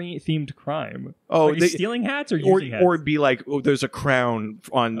hat-themed crime? Oh, Are you stealing hats or using hats? Or be like, oh, there's a crown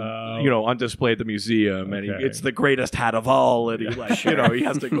on on display at the museum, and it's the greatest hat of all, and he he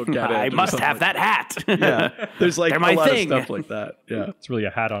has to go get it. I must have that hat. Yeah, there's like They're a my lot thing. of stuff like that. Yeah, it's really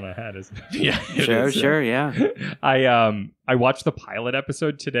a hat on a hat, isn't it? Yeah, Sure, yeah. I watched the pilot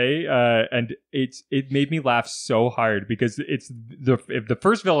episode today, and it made me laugh so hard because it's the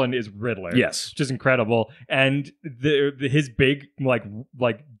first villain is Riddler, yes, which is incredible, and his big like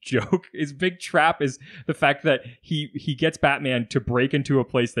joke, his big trap is the fact that he gets Batman to break into a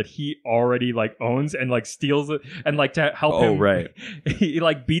place that he already like owns and like steals it, and like to help him. Right. He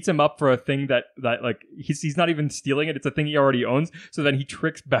like beats him up for a thing that like he's not even stealing it; it's a thing he already owns. So then he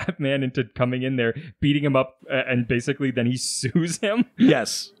tricks Batman into coming in there, beating him up, and basically then he sues him.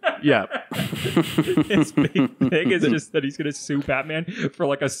 Yes. Yeah. His big thing is just that he's going to sue Batman for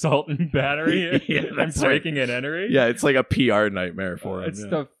like assault and battery and breaking and entering. Yeah, it's like a PR nightmare for him.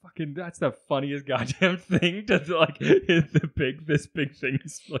 That's the funniest goddamn thing to like this big thing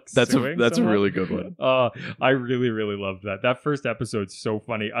is like that's suing a someone. really good one. I really loved that. That first episode's so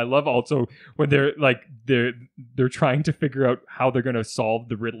funny. I love also when they're trying to figure out how they're going to solve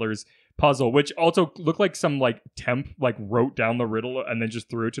the Riddler's puzzle, which also looked like some like temp like wrote down the riddle and then just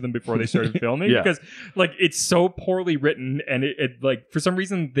threw it to them before they started filming. Yeah. Because like it's so poorly written, and it like for some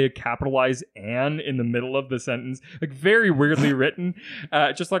reason they capitalize Anne in the middle of the sentence, like very weirdly written,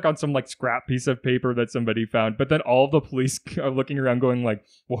 just like on some like scrap piece of paper that somebody found. But then all the police are looking around going like,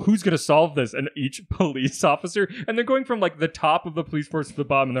 well, who's gonna solve this? And each police officer, and they're going from like the top of the police force to the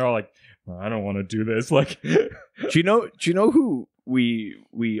bottom, and they're all like, well, I don't want to do this. Like, do you know who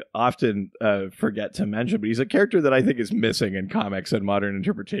we often forget to mention, but he's a character that I think is missing in comics and modern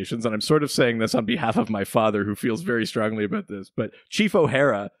interpretations, and I'm sort of saying this on behalf of my father, who feels very strongly about this, but Chief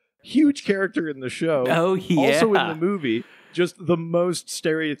O'Hara, huge character in the show, also in the movie, just the most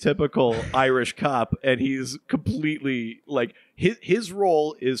stereotypical Irish cop, and he's completely like his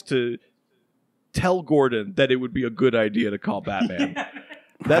role is to tell Gordon that it would be a good idea to call Batman.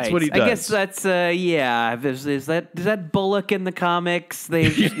 That's what he does. I guess that's Is that Bullock in the comics? They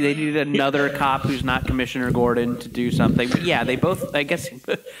needed another cop who's not Commissioner Gordon to do something. But yeah, they both. I guess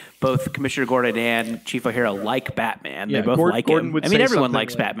both Commissioner Gordon and Chief O'Hara like Batman. Yeah, they both like him. I mean, everyone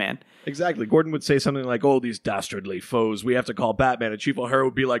likes Batman. Exactly. Gordon would say something like, "Oh, these dastardly foes, we have to call Batman," and Chief O'Hara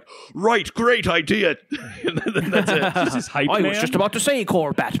would be like, "Right, great idea." And then that's it. This is hype I man. was just about to say,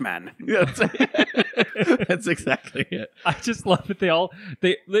 "Call Batman." Yeah, that's exactly it. I just love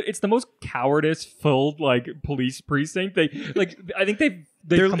that it's the most cowardice-filled like police precinct. I think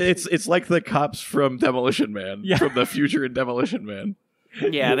it's like the cops from Demolition Man, from the future in Demolition Man.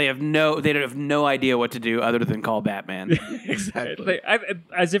 Yeah, they have no idea what to do other than call Batman. Exactly.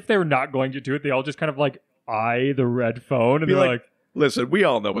 As if they're not going to do it, they all just kind of like eye the red phone and they're like, listen, we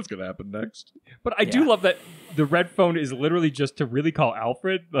all know what's going to happen next. But I do love that the red phone is literally just to really call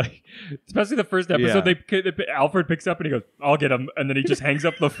Alfred. Like, especially the first episode, Alfred picks up and he goes, "I'll get him," and then he just hangs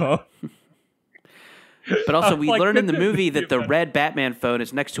up the phone. But also, we learn in the movie that the red Batman phone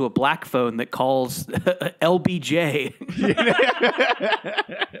is next to a black phone that calls LBJ.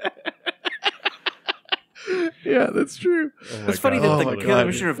 Yeah, that's true. It's funny that the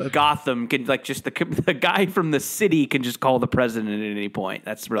commissioner of Gotham can, like, just the guy from the city can just call the president at any point.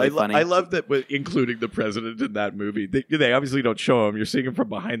 That's really funny. I love that, including the president in that movie. They obviously don't show him. You're seeing him from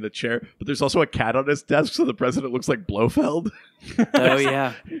behind the chair, but there's also a cat on his desk, so the president looks like Blofeld. Oh,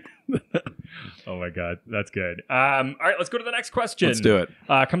 yeah. Oh my god, that's good. All right, let's go to the next question. Let's do it.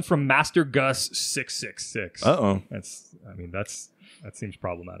 Comes from Master Gus 666. That seems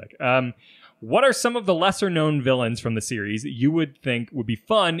problematic. What are some of the lesser known villains from the series that you would think would be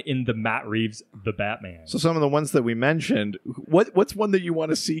fun in the Matt Reeves The Batman? So some of the ones that we mentioned, what's one that you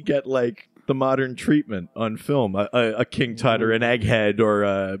want to see get like the modern treatment on film? A King Tut or an Egghead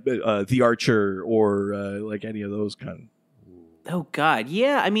or the Archer or like any of those kind. Oh God,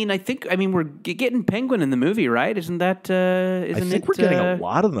 yeah. I mean, we're getting Penguin in the movie, right? Isn't that? I think we're getting a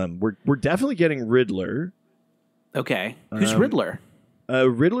lot of them. We're definitely getting Riddler. Okay, who's Riddler?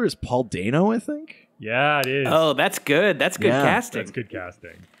 Riddler is Paul Dano, I think. Yeah, it is. Oh, that's good. That's good casting. That's good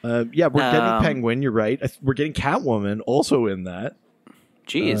casting. We're getting Penguin. You're right. We're getting Catwoman also in that.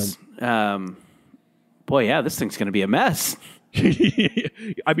 Jeez. Boy, yeah, this thing's going to be a mess.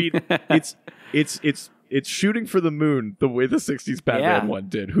 I mean, it's shooting for the moon the way the 60s Batman one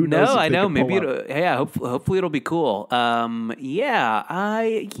did. Who knows? No, I know. Maybe hopefully it'll be cool. I mean,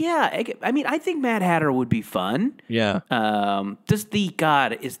 I think Mad Hatter would be fun. Yeah.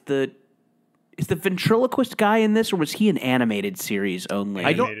 Is the ventriloquist guy in this, or was he an animated series only?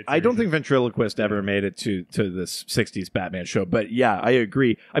 I don't think ventriloquist ever made it to this 60s Batman show, but yeah, I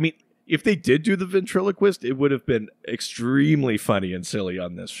agree. I mean, if they did do the ventriloquist, it would have been extremely funny and silly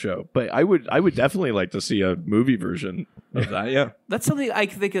on this show. But I would definitely like to see a movie version of that. Yeah, that's something I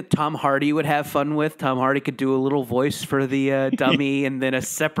think that Tom Hardy would have fun with. Tom Hardy could do a little voice for the dummy, and then a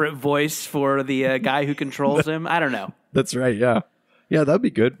separate voice for the guy who controls him. I don't know. That's right. Yeah. Yeah, that'd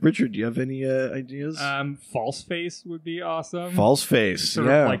be good. Richard, do you have any ideas? False Face would be awesome. False Face, sort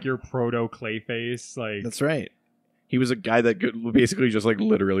of like your proto Clayface. Like that's right. He was a guy that could basically just like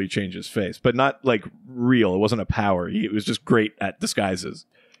literally change his face, but not like real. It wasn't a power. He was just great at disguises.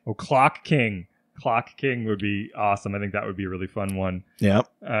 Oh, Clock King. Clock King would be awesome. I think that would be a really fun one. Yeah.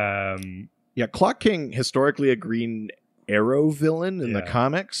 Yeah, Clock King, historically a Green Arrow villain in the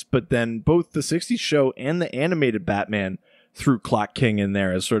comics, but then both the 60s show and the animated Batman threw Clock King in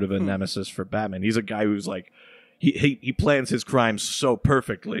there as sort of a nemesis for Batman. He's a guy who's like, he plans his crimes so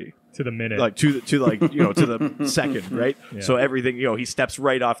perfectly. To the minute. Like to the second, right? Yeah. So everything, he steps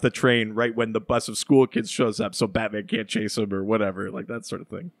right off the train right when the bus of school kids shows up so Batman can't chase him or whatever, like that sort of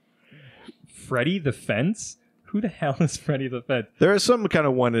thing. Freddy the Fence? Who the hell is Freddy the Fence? There are some kind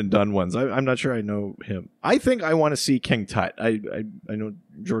of one and done ones. I'm not sure I know him. I think I want to see King Tut. I know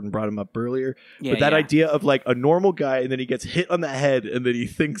Jordan brought him up earlier, but that idea of like a normal guy and then he gets hit on the head and then he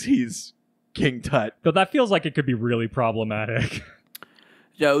thinks he's King Tut. Though that feels like it could be really problematic.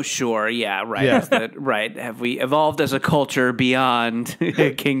 Oh, sure. Yeah, right. Yeah. Right. Have we evolved as a culture beyond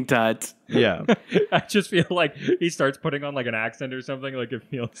King Tut? Yeah. I just feel like he starts putting on like an accent or something. Like it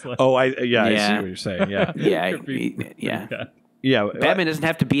feels like... Oh, I see what you're saying. Yeah. Yeah. Batman doesn't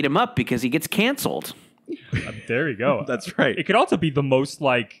have to beat him up because he gets canceled. There you go. That's right. It could also be the most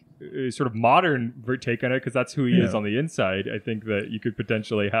like sort of modern take on it because that's who he is on the inside. I think that you could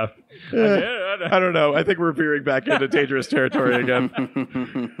potentially have... I don't know. I think we're veering back into dangerous territory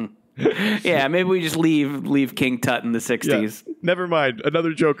again. Yeah, maybe we just leave King Tut in the 60s. Yeah. Never mind.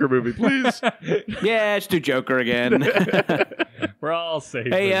 Another Joker movie, please. Yeah, let's do Joker again. We're all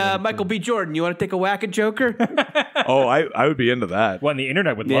safe. Hey, Michael B. Jordan, you want to take a whack at Joker? Oh, I would be into that. Well, and the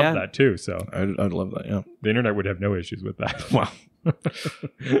internet would love that too. So I'd love that. Yeah, the internet would have no issues with that. Wow.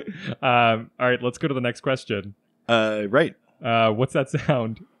 All right, let's go to the next question. Right. What's that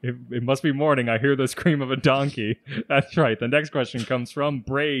sound? It must be morning. I hear the scream of a donkey. That's right. The next question comes from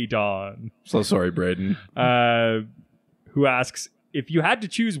Braydon. So sorry, Braden. Who asks, if you had to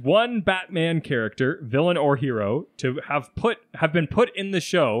choose one Batman character, villain or hero, to have been put in the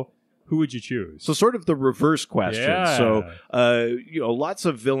show, who would you choose? So sort of the reverse question. Yeah. So, lots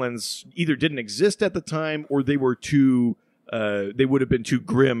of villains either didn't exist at the time or they were too... they would have been too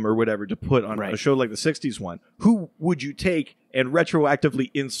grim or whatever to put on a show like the 60s one. Who would you take and retroactively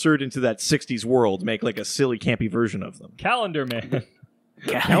insert into that 60s world, make like a silly, campy version of them? Calendar Man.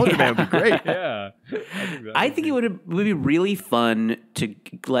 Calendar Man would be great. Yeah. I think it would be really fun to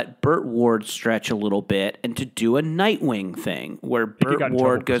let Burt Ward stretch a little bit and to do a Nightwing thing where Burt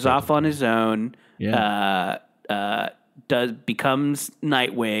Ward goes off on his own, becomes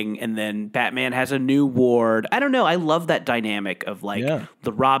Nightwing, and then Batman has a new ward. I don't know. I love that dynamic of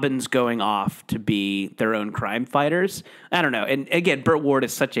the Robins going off to be their own crime fighters. I don't know. And again, Burt Ward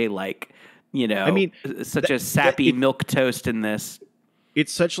is such a such a sappy milquetoast in this.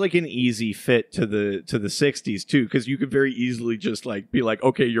 It's such like an easy fit to the 60s too, because you could very easily just like be like,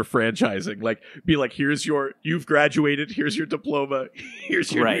 okay, you're franchising, like be like, you've graduated, here's your diploma,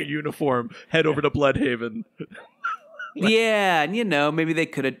 here's your new uniform, head over to Bloodhaven. Yeah, and maybe they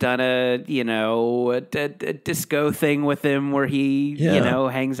could have done a disco thing with him where he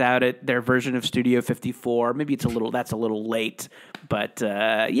hangs out at their version of Studio 54. Maybe that's a little late, but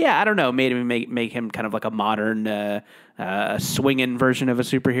I don't know. Maybe make him kind of like a modern swinging version of a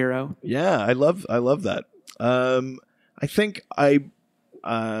superhero. Yeah, I love that. I think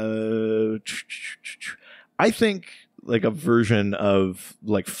like a version of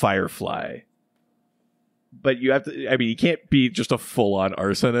like Firefly. But you have to, you can't be just a full-on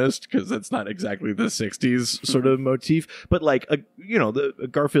arsonist because that's not exactly the 60s sort of motif. But like, the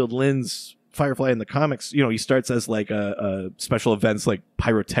Garfield Lynn's Firefly in the comics, he starts as like a special events like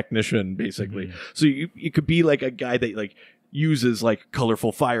pyrotechnician, basically. Mm-hmm. So you could be like a guy that like uses like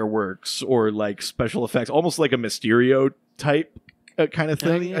colorful fireworks or like special effects, almost like a Mysterio type kind of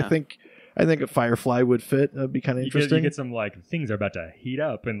thing. Oh, yeah. I think a Firefly would fit. That'd be kind of interesting. You get some like things are about to heat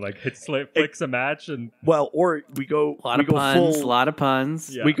up and like flicks a match and or we go a lot of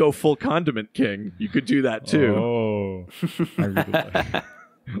puns. Yeah. We go full Condiment King. You could do that too. Oh, I really like.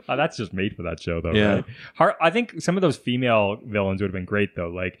 That's just made for that show, though. Yeah. Right? I think some of those female villains would have been great, though.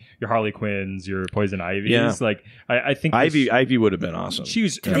 Like your Harley Quinns, your Poison Ivies. Yeah. Like I think Ivy would have been awesome. She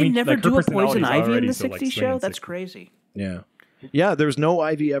was. Did they never do a Poison Ivy in the '60s 60s show? That's crazy. Yeah. Yeah, there's no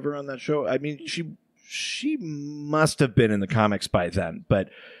Ivy ever on that show. I mean, she must have been in the comics by then, but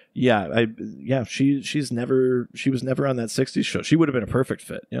she was never on that 60s show. She would have been a perfect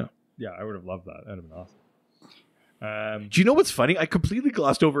fit. Yeah. Yeah, I would have loved that. That'd have been awesome. Do you know what's funny? I completely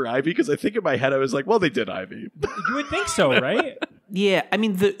glossed over Ivy because I think in my head I was like, well, they did Ivy. You would think so, right? Yeah, I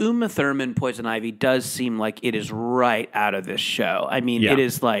mean, the Uma Thurman Poison Ivy does seem like it is right out of this show. I mean,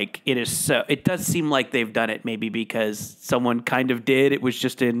 it does seem like they've done it maybe because someone kind of did. It was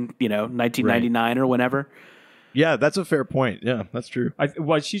just in, 1999 or whenever. Yeah, that's a fair point. Yeah, that's true.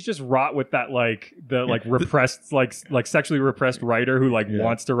 She's just wrought with that, repressed, sexually repressed writer who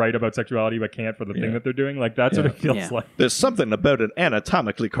wants to write about sexuality but can't for the thing that they're doing. Like that's what it feels like. There's something about an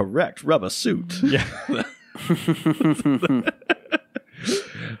anatomically correct rubber suit. Yeah.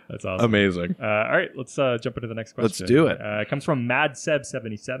 That's awesome. Amazing. All right, let's jump into the next question. Let's do it. It comes from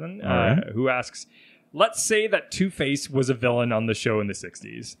MadSeb77, who asks, let's say that Two-Face was a villain on the show in the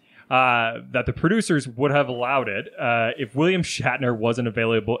 60s. That the producers would have allowed it if William Shatner wasn't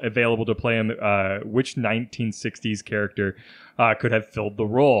available to play him. Which 1960s character could have filled the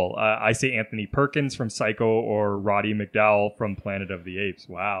role? I say Anthony Perkins from Psycho or Roddy McDowall from Planet of the Apes.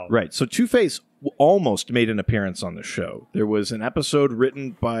 Wow. Right. So Two-Face almost made an appearance on the show. There was an episode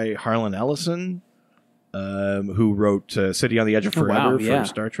written by Harlan Ellison, who wrote City on the Edge of Forever for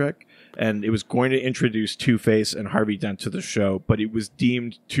Star Trek. And it was going to introduce Two-Face and Harvey Dent to the show, but it was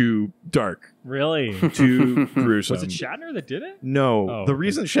deemed too dark. Really? Too gruesome. Was it Shatner that did it? No. Oh, the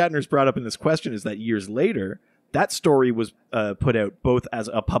reason Shatner's brought up in this question is that years later, that story was put out both as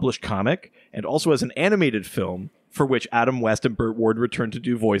a published comic and also as an animated film for which Adam West and Burt Ward returned to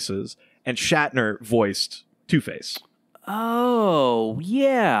do voices, and Shatner voiced Two-Face. Oh,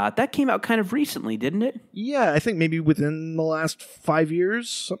 yeah. That came out kind of recently, didn't it? Yeah, I think maybe within the last 5 years,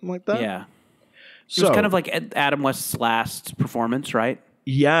 something like that. Yeah. So, it was kind of like Adam West's last performance, right?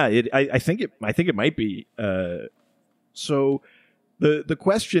 Yeah, I think it might be. So the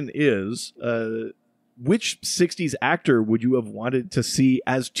question is, which 60s actor would you have wanted to see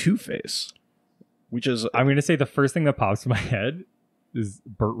as Two-Face? Which is, I'm going to say the first thing that pops in my head is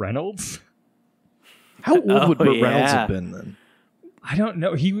Burt Reynolds. How old would Burt Reynolds have been then? I don't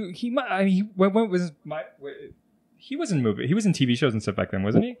know. He was in movie. He was in TV shows and stuff back then,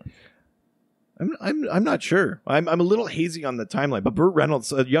 wasn't he? I'm not sure. I'm a little hazy on the timeline, but Burt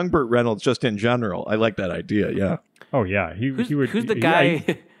Reynolds, young Burt Reynolds, just in general, I like that idea. Yeah. Oh yeah. Who's the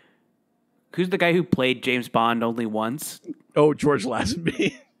guy? Who's the guy who played James Bond only once? Oh, George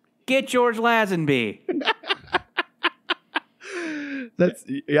Lazenby. Get George Lazenby. That's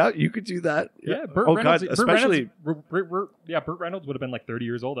you could do that. Yeah, Burt Reynolds, God, especially Burt Reynolds would have been like 30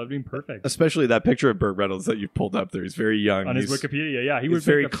 years old. That would have been perfect. Especially that picture of Burt Reynolds that you've pulled up there. He's very young on his Wikipedia. Yeah, he's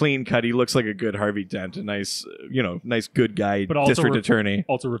very clean cut. He looks like a good Harvey Dent, a nice, nice good guy, but district attorney.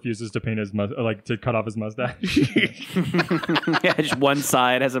 Also refuses to paint his to cut off his mustache. Yeah, just one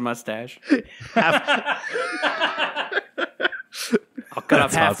side has a mustache. I'll cut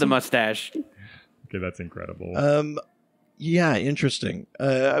off half the mustache. Okay, that's incredible. Yeah, interesting.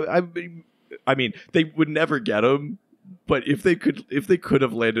 I mean, they would never get him, but if they could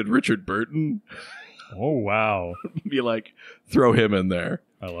have landed Richard Burton, oh wow, be like, throw him in there.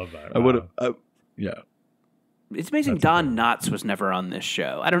 I love that. I would have. Yeah, it's amazing. Don Knotts was never on this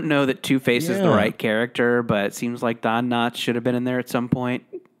show. I don't know that Two-Face is the right character, but it seems like Don Knotts should have been in there at some point.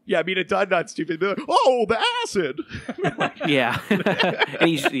 Yeah, I mean, a Don Knotts Two-Face. Like, oh, the acid. Yeah, and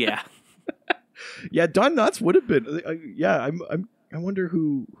he's Yeah, Don Knotts would have been. I wonder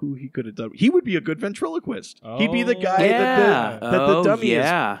who he could have done. He would be a good ventriloquist. He'd be the guy that the dummy is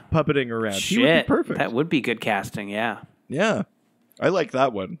puppeting around. Shit, he would be perfect. That would be good casting. Yeah. Yeah, I like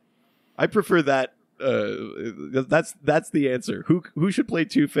that one. I prefer that. That's the answer. Who should play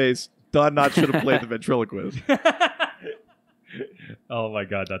Two-Face? Don Knotts should have played the ventriloquist. Oh my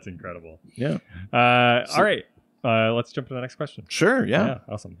god, that's incredible. Yeah. All right. Let's jump to the next question. Sure, yeah.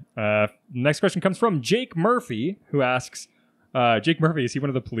 Awesome. Next question comes from Jake Murphy, who asks, Jake Murphy, is he one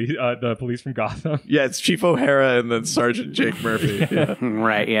of the police from Gotham? Yeah, it's Chief O'Hara and then Sergeant Jake Murphy. Yeah.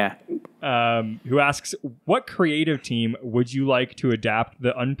 Right, yeah. Who asks, what creative team would you like to adapt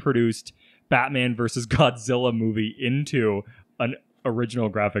the unproduced Batman versus Godzilla movie into an original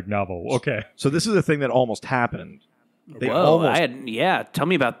graphic novel? Okay. So this is a thing that almost happened. Tell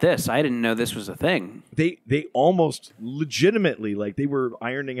me about this. I didn't know this was a thing. They almost legitimately, like, they were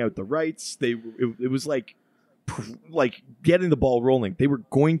ironing out the rights. It was like like getting the ball rolling. They were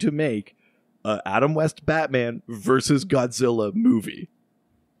going to make Adam West Batman versus Godzilla movie.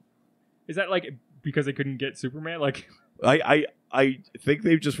 Is that like because they couldn't get Superman? Like, I think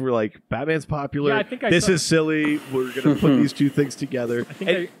they just were like, Batman's popular. Yeah, I think this is silly. We're gonna put these two things together.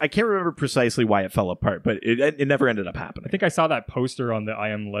 I can't remember precisely why it fell apart, but it never ended up happening. I think I saw that poster on the I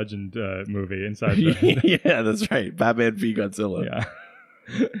Am Legend movie inside. Yeah, that's right. Batman v Godzilla.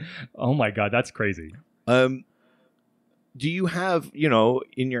 Yeah. Oh my god, that's crazy. Do you have,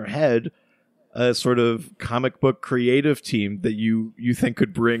 in your head, a sort of comic book creative team that you think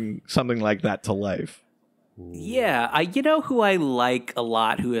could bring something like that to life? Yeah, you know who I like a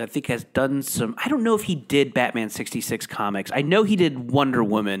lot, who I think has done some... I don't know if he did Batman 66 comics. I know he did Wonder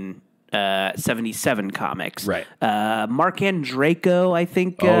Woman 77 comics. Right. Mark Andreyko, I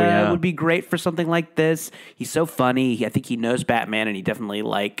think, would be great for something like this. He's so funny. I think he knows Batman, and he definitely,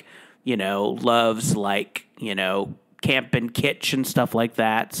 loves, camp and kitsch and stuff like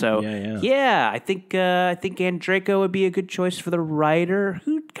that. So I think Andreyko would be a good choice for the writer.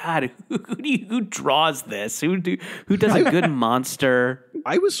 Who draws this? Who does a good monster?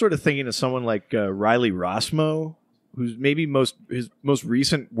 I was sort of thinking of someone like Riley Rossmo, who's maybe his most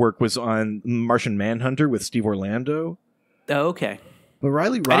recent work was on Martian Manhunter with Steve Orlando. Oh, okay. But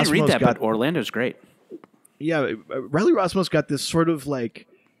Riley Rossmo's I didn't read that, but Orlando's great. Yeah, Riley Rossmo's got this sort of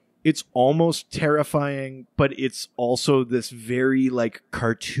it's almost terrifying, but it's also this very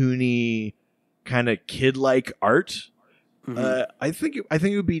cartoony kind of kid-like art. Mm-hmm. I think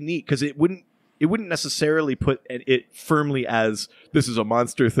it would be neat because it wouldn't necessarily put it firmly as this is a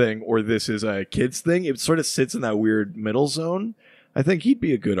monster thing or this is a kids thing. It sort of sits in that weird middle zone. I think he'd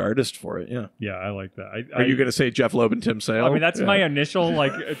be a good artist for it. Yeah. Yeah, I like that. Are you going to say Jeff Loeb and Tim Sale? I mean, that's my initial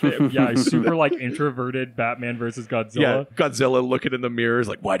super introverted Batman versus Godzilla. Yeah, Godzilla looking in the mirror is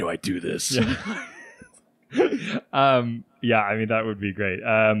like, why do I do this? Yeah. I mean, that would be great.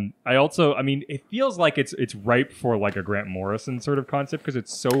 It feels like it's ripe for a Grant Morrison sort of concept because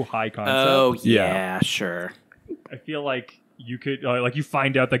it's so high concept. Oh, yeah, sure. I feel like you could you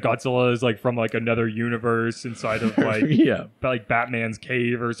find out that Godzilla is from another universe inside of Batman's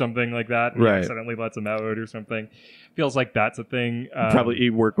cave or something like that. And right. He accidentally lets him out or something. Feels like that's a thing.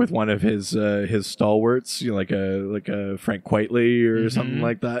 Probably work with one of his stalwarts, like a Frank Quitely or something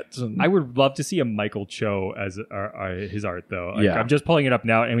like that. I would love to see a Michael Cho as his art though. I'm just pulling it up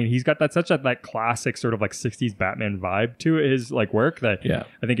now. I mean, he's got that classic sort of 60s Batman vibe to his work that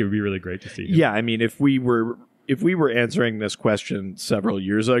I think it would be really great to see him. Yeah, I mean, if we were answering this question several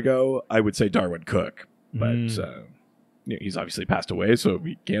years ago, I would say Darwin Cook, but he's obviously passed away, so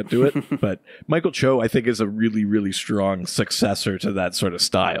we can't do it. But Michael Cho, I think, is a really, really strong successor to that sort of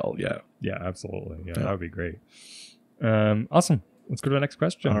style. Yeah. Yeah, absolutely. Yeah, that would be great. Awesome. Let's go to the next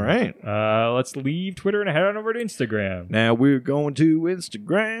question. All right. Let's leave Twitter and head on over to Instagram. Now we're going to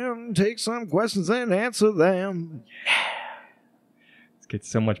Instagram, take some questions and answer them. Yeah. It gets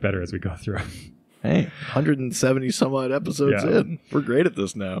so much better as we go through. Hey, 170 some odd episodes in. We're great at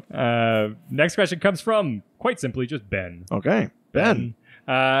this now. Next question comes from, quite simply, just Ben. Okay. Ben.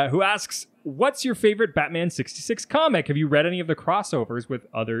 Who asks, what's your favorite Batman 66 comic? Have you read any of the crossovers with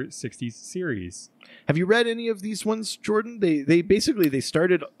other 60s series? Have you read any of these ones, Jordan? They basically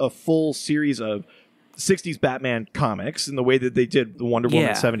started a full series of 60s Batman comics in the way that they did the Wonder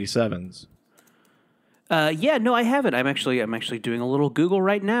Woman 77s. No, I haven't. I'm actually doing a little Google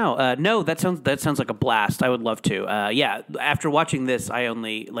right now. No, that sounds like a blast. I would love to. After watching this, I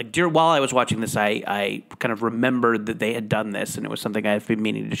only while I was watching this, I kind of remembered that they had done this, and it was something I've been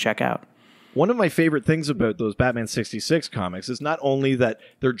meaning to check out. One of my favorite things about those Batman 66 comics is not only that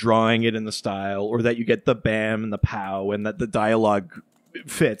they're drawing it in the style, or that you get the bam and the pow, and that the dialogue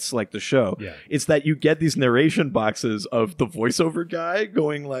fits like the show. Yeah. It's that you get these narration boxes of the voiceover guy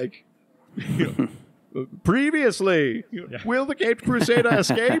going previously, will the Caped Crusader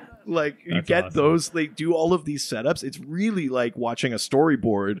escape? You get awesome. Those. They do all of these setups. It's really like watching a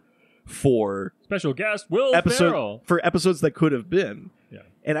storyboard for special guest Will Ferrell for episodes that could have been. Yeah.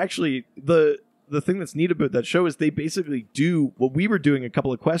 And actually, the thing that's neat about that show is they basically do what we were doing a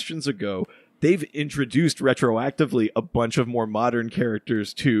couple of questions ago. They've introduced retroactively a bunch of more modern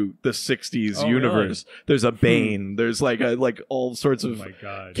characters to the 60s universe. Really? There's a Bane. There's all sorts of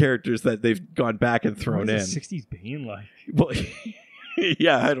characters that they've gone back and thrown in. What's a 60s Bane like? Well,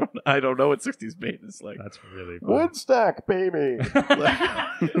 yeah, I don't know what 60s Bane is like. That's really fun. Woodstack, baby.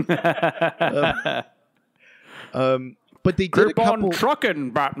 But they did a couple on trucking,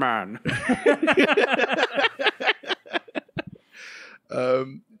 Batman.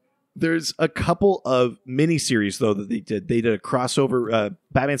 There's a couple of miniseries, though, that they did. They did a crossover,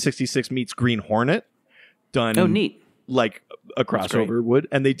 Batman 66 meets Green Hornet, done. Oh, neat. Like a crossover would,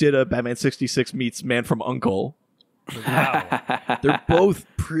 and they did a Batman 66 meets Man from U.N.C.L.E. Wow. They're both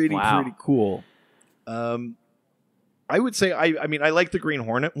pretty Wow. cool. I would say I mean I like the Green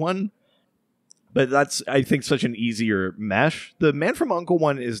Hornet one, but that's I think such an easier mesh. The Man from U.N.C.L.E.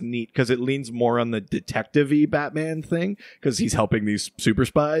 one is neat because it leans more on the detective-y Batman thing because he's helping these super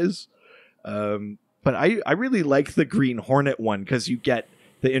spies. But I really like the Green Hornet one because you get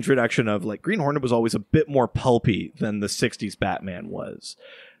the introduction of like Green Hornet was always a bit more pulpy than the 60s Batman was.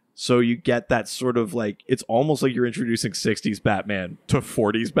 So you get that sort of like, it's almost like you're introducing 60s Batman to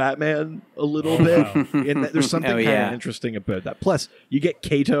 40s Batman a little bit. And there's something kind of interesting about that. Plus, you get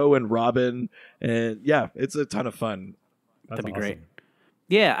Kato and Robin, and yeah, it's a ton of fun. That'd be great.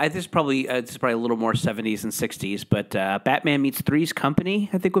 Yeah, it's probably a little more 70s and 60s, but Batman meets Three's Company,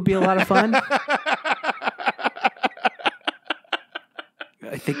 I think would be a lot of fun.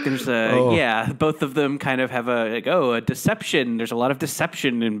 I think there's both of them kind of have a deception. There's a lot of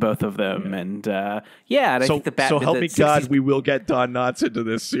deception in both of them. And and I think the Batman. So help me God, we will get Don Knotts into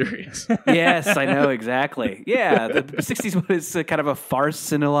this series. Yes, I know, exactly. Yeah, the 60s one is kind of a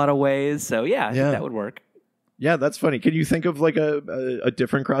farce in a lot of ways. So I think that would work. Yeah, that's funny. Can you think of like a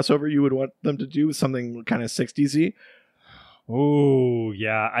different crossover you would want them to do? Something kind of 60s-y? Oh,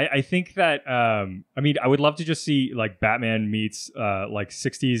 yeah. I think that, I mean, I would love to just see like Batman meets like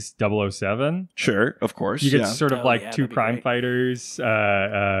 60s 007. Sure, of course. You get sort of two crime fighters,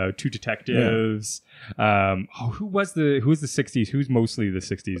 two detectives. Who was the 60s? Who's mostly the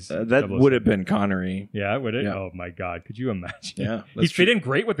 60s? That would have been Connery. Yeah, would it? Yeah. Oh my God. Could you imagine? Yeah. He fit in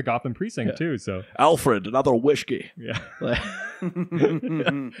great with the Gotham precinct too. So Alfred, another whiskey. Yeah.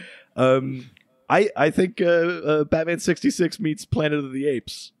 I think Batman 66 meets Planet of the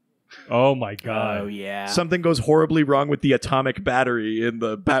Apes. Oh my God. Oh yeah. Something goes horribly wrong with the atomic battery in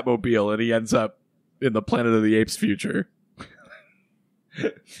the Batmobile, and he ends up in the Planet of the Apes future.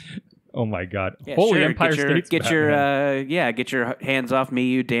 Oh my God. Yeah, Holy sure. Empire State's get your hands off me,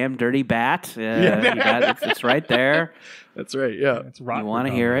 you damn dirty bat. It's right there. That's right. Yeah. It's you want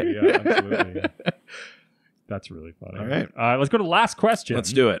to hear it? Yeah, absolutely. That's really funny. All right. Let's go to the last question.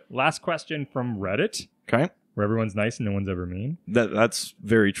 Let's do it. Last question from Reddit, Okay. where everyone's nice and no one's ever mean. That's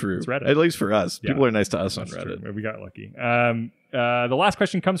very true. It's Reddit. At least for us. Yeah. People are nice to us on That's Reddit. true. We got lucky. The last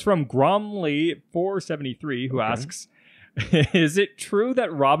question comes from Gromley473, who asks, is it true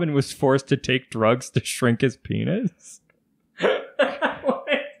that Robin was forced to take drugs to shrink his penis?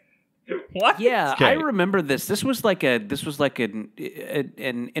 What? Yeah, Okay. I remember this. This was like an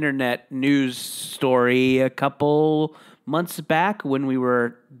internet news story a couple months back when we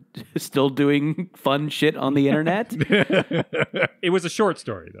were still doing fun shit on the internet. It was a short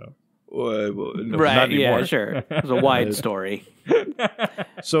story, though. No, Right? not anymore. Yeah, sure. It was a wide story.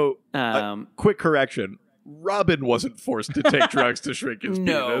 So, quick correction. Robin wasn't forced to take drugs to shrink his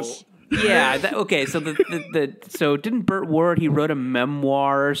penis. Yeah. Okay. So so didn't Burt Ward, he wrote a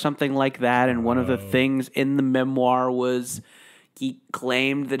memoir or something like that, and one of the things in the memoir was he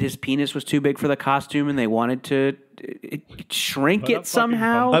claimed that his penis was too big for the costume, and they wanted to shrink it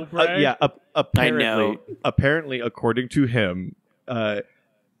somehow. Apparently, according to him,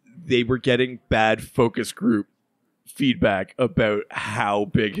 they were getting bad focus group feedback about how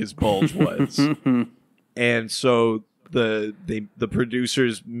big his bulge was. And so the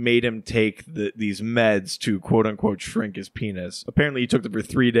producers made him take these meds to quote unquote shrink his penis. Apparently he took them for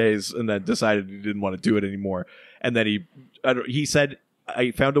 3 days and then decided he didn't want to do it anymore. And then he said,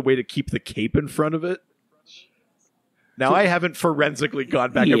 I found a way to keep the cape in front of it. Now, I haven't forensically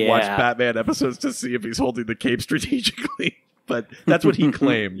gone back and watched Batman episodes to see if he's holding the cape strategically. But that's what he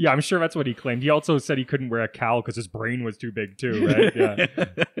claimed. Yeah, I'm sure that's what he claimed. He also said he couldn't wear a cowl because his brain was too big too, right? Yeah.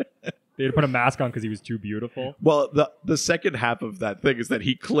 They had to put a mask on because he was too beautiful. Well, the second half of that thing is that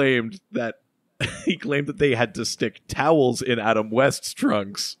he claimed that they had to stick towels in Adam West's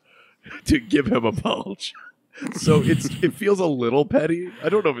trunks to give him a bulge. So it feels a little petty. I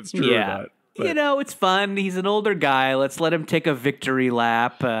don't know if it's true or not. But. You know, it's fun. He's an older guy. Let's let him take a victory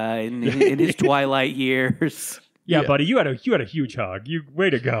lap in his twilight years. Yeah, buddy, you had a huge hug. Way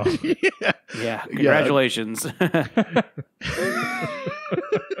to go. Yeah, congratulations.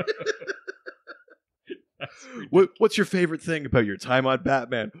 What's your favorite thing about your time on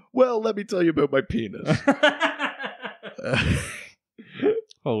Batman? Well, let me tell you about my penis.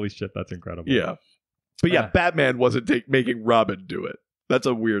 Holy shit, that's incredible. Yeah. But yeah, Batman wasn't making Robin do it. That's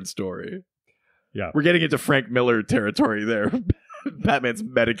a weird story. Yeah. We're getting into Frank Miller territory there. Batman's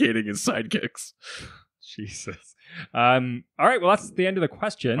medicating his sidekicks. Jesus. All right. Well, that's the end of the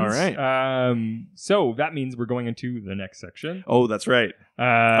questions. All right. So that means we're going into the next section. Oh, that's right.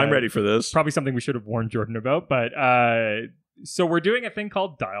 I'm ready for this. Probably something we should have warned Jordan about, but so we're doing a thing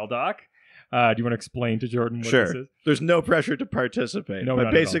called Dial Doc. Do you want to explain to Jordan what this is? There's no pressure to participate. No,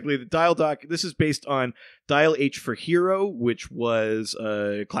 but basically, the Dial Doc, this is based on Dial H for Hero, which was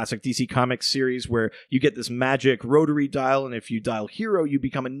a classic DC Comics series where you get this magic rotary dial, and if you dial Hero, you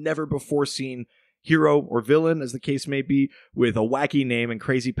become a never-before-seen hero or villain, as the case may be, with a wacky name and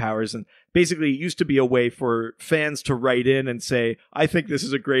crazy powers. And basically, it used to be a way for fans to write in and say, I think this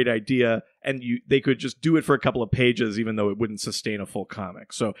is a great idea, and they could just do it for a couple of pages, even though it wouldn't sustain a full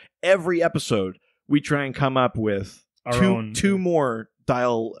comic. So every episode, we try and come up with two more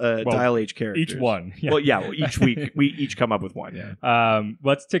Dial H characters. Each one. Yeah. Well, each week we each come up with one. Yeah.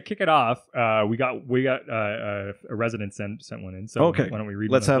 Let's to kick it off. We got a resident sent one in. So okay. Why don't we read?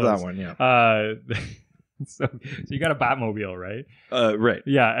 Let's have that one. Yeah. So you got a Batmobile, right? Right.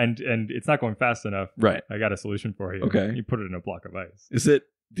 Yeah, and it's not going fast enough. Right. I got a solution for you. Okay. You put it in a block of ice. Is it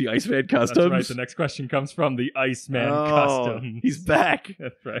the Iceman Customs? That's right. The next question comes from the Iceman Customs. He's back.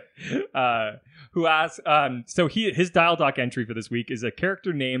 That's right. Who asks? So his Dial Doc entry for this week is a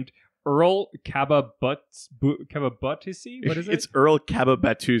character named Earl Cababatusi. What is it? It's Earl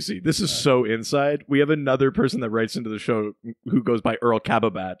Cababatusi. This is so inside. We have another person that writes into the show who goes by Earl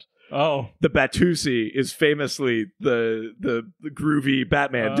Cababat. Oh, the Batusi is famously the groovy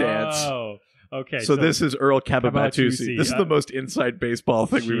Batman dance. Oh. Okay, so this is Earl Cababatusi. This is the most inside baseball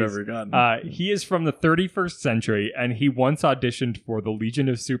thing we've ever gotten. He is from the 31st century, and he once auditioned for the Legion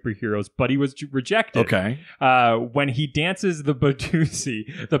of Superheroes, but he was rejected. Okay. When he dances the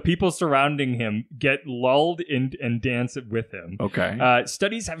Batusi, the people surrounding him get lulled and dance with him. Okay.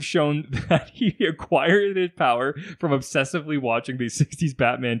 Studies have shown that he acquired his power from obsessively watching the 60s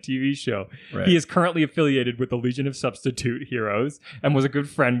Batman TV show. Right. He is currently affiliated with the Legion of Substitute Heroes and was a good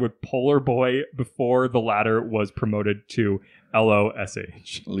friend with Polar Boy before the latter was promoted to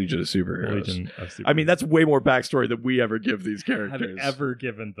LOSH. Legion of Superheroes. I mean, that's way more backstory than we ever give these characters. Have ever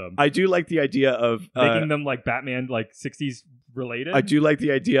given them. I do like the idea of making them like Batman, like 60s related. I do like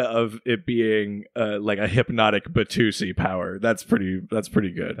the idea of it being like a hypnotic Batusi power. That's pretty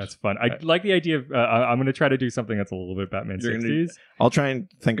good. That's fun. I like the idea of I'm going to try to do something that's a little bit Batman 60s. I'll try and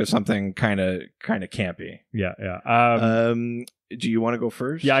think of something kind of campy. Yeah. Do you want to go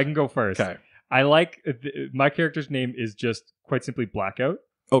first? Yeah, I can go first. Okay. I like my character's name is just quite simply Blackout.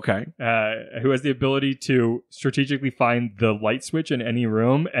 Okay. Who has the ability to strategically find the light switch in any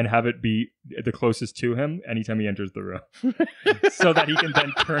room and have it be the closest to him anytime he enters the room, so that he can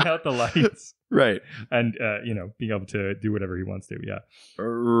then turn out the lights. Right. And being able to do whatever he wants to. Yeah.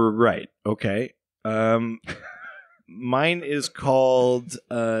 Right. Okay. Mine is called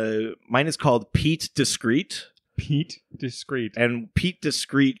Pete Discreet. Pete Discreet. And Pete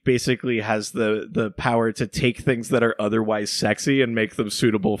Discreet basically has the power to take things that are otherwise sexy and make them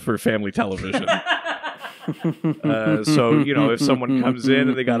suitable for family television. So, if someone comes in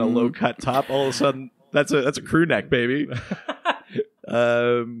and they got a low-cut top, all of a sudden, that's a crew neck, baby.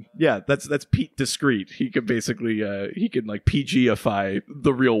 That's Pete Discreet. He can basically, like PG-ify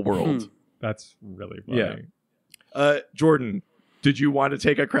the real world. That's really funny. Yeah. Jordan, did you want to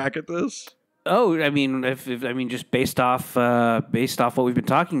take a crack at this? Oh, I mean, just based off what we've been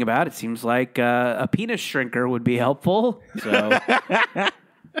talking about, it seems like a penis shrinker would be helpful. So,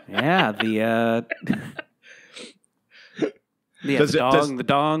 yeah, the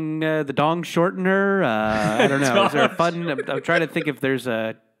dong shortener. I don't know. Is there a fun? I'm trying to think if there's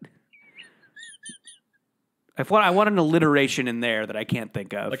a. I want an alliteration in there that I can't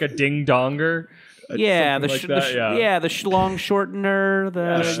think of, like a ding donger. Yeah, the schlong shortener.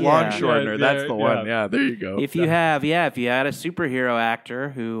 The schlong shortener. That's the one. Yeah, there you go. If you had a superhero actor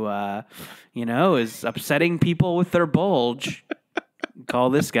who, is upsetting people with their bulge, call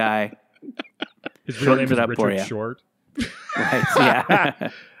this guy. His real name is Richard Short. Right.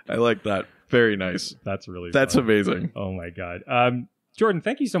 Yeah. I like that. Very nice. That's really. That's fun. Amazing. Oh my god. Jordan,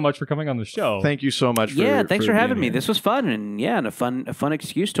 thank you so much for coming on the show. Thank you so much. Thanks for having me. This was fun, and a fun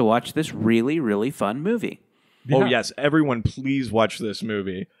excuse to watch this really, really fun movie. Yeah. Oh yes, everyone, please watch this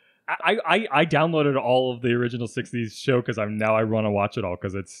movie. I downloaded all of the original 60s show because I want to watch it all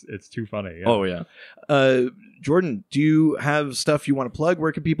because it's too funny. Yeah. Oh yeah. Jordan, do you have stuff you want to plug?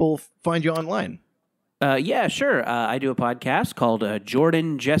 Where can people find you online? Yeah, sure. I do a podcast called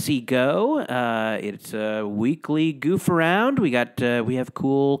Jordan Jesse Go. It's a weekly goof around. We have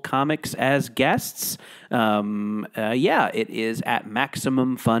cool comics as guests. It is at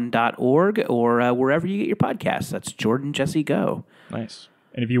MaximumFun.org or wherever you get your podcasts. That's Jordan Jesse Go. Nice.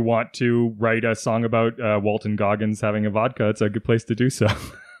 And if you want to write a song about Walton Goggins having a vodka, it's a good place to do so.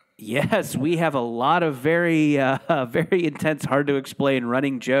 Yes, we have a lot of very intense, hard to explain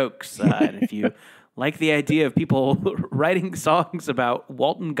running jokes. And if you like the idea of people writing songs about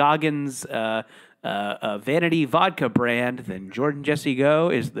Walton Goggins' vanity vodka brand, then Jordan Jesse Go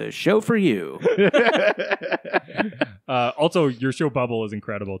is the show for you. Also, your show Bubble is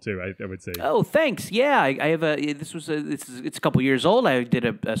incredible too. I would say. Oh, thanks. Yeah, I have a. It's a couple years old. I did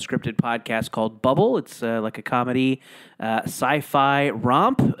a scripted podcast called Bubble. It's like a comedy, sci-fi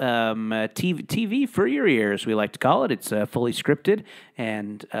romp, TV for your ears. We like to call it. It's fully scripted,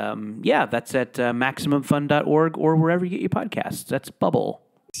 and that's at MaximumFun.org or wherever you get your podcasts. That's Bubble.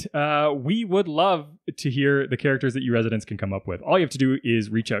 We would love to hear the characters that you residents can come up with. All you have to do is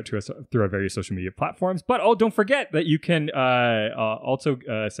reach out to us through our various social media platforms. But don't forget that you can also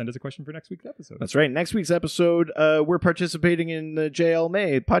send us a question for next week's episode. That's right. Next week's episode, we're participating in the JL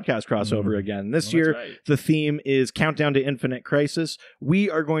May podcast crossover again. This year, the theme is Countdown to Infinite Crisis. We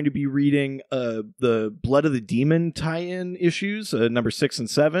are going to be reading the Blood of the Demon tie-in issues, number 6 and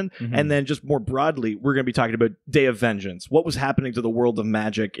 7. And then just more broadly, we're going to be talking about Day of Vengeance. What was happening to the world of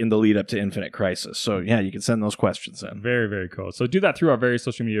magic in the lead up to Infinite Crisis. So yeah, you can send those questions in. Very, very cool. So do that through our various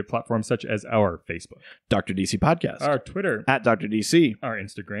social media platforms, such as our Facebook, Dr. DC Podcast, our Twitter, at Dr. DC, our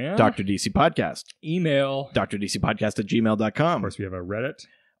Instagram, Dr. DC Podcast, email, drdcpodcast@gmail.com. Of course, we have our Reddit,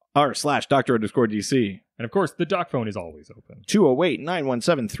 r/Dr_DC. And of course, the doc phone is always open.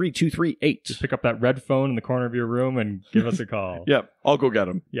 208-917-3238. Just pick up that red phone in the corner of your room and give us a call. Yep, I'll go get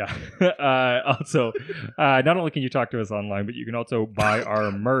them. Yeah. Also, not only can you talk to us online, but you can also buy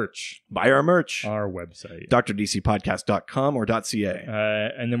our merch. Buy our merch. Our website. drdcpodcast.com or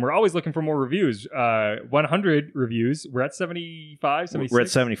 .ca. And then we're always looking for more reviews. 100 reviews. We're at 75, 76? We're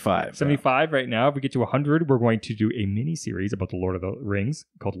at 75. 75 right now. If we get to 100, we're going to do a mini-series about the Lord of the Rings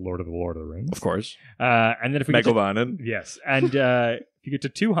called Lord of the Rings. Of course. And then if we get to, yes, and if you get to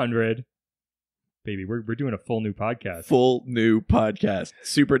 200, baby, we're doing a full new podcast. Full new podcast,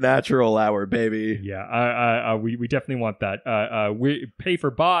 Supernatural Hour, baby. Yeah, we definitely want that. We pay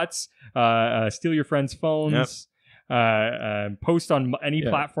for bots, steal your friends' phones. Yep. Post on any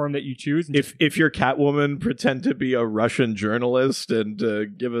platform that you choose. And if you're Catwoman, pretend to be a Russian journalist and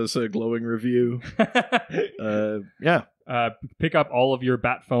give us a glowing review. Pick up all of your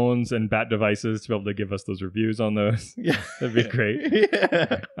bat phones and bat devices to be able to give us those reviews on those. Yeah. That'd be great.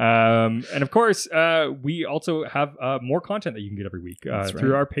 And of course, we also have more content that you can get every week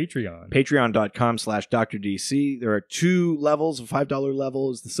through our Patreon. Patreon.com/DrDC. There are 2 levels. A $5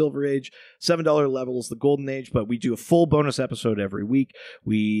 level is the Silver Age. $7 level is the Golden Age. But we do a full bonus episode every week.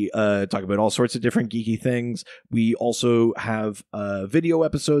 We talk about all sorts of different geeky things. We also have video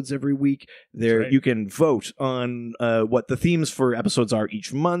episodes every week. There you can vote on what the themes for episodes are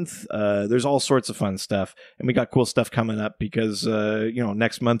each month. There's all sorts of fun stuff, and we got cool stuff coming up because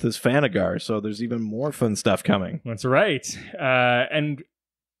next month is Fanagar, so there's even more fun stuff coming. That's right. And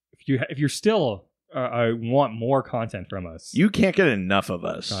if you're still want more content from us, you can't get enough of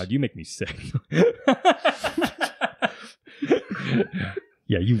us. God, you make me sick.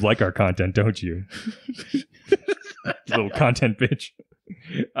 Yeah, you like our content, don't you? Little content bitch.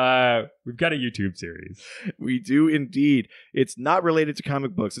 We've got a YouTube series. We do indeed. It's not related to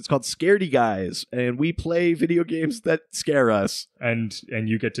comic books. It's called Scaredy Guys, and we play video games that scare us. And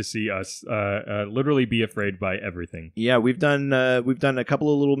you get to see us literally be afraid by everything. Yeah, we've done a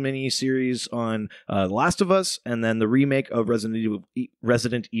couple of little mini series on The Last of Us, and then the remake of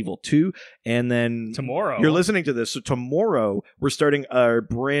Resident Evil 2, and then tomorrow you're listening to this. So tomorrow we're starting our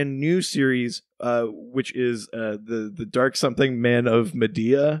brand new series, which is the Dark Something Man of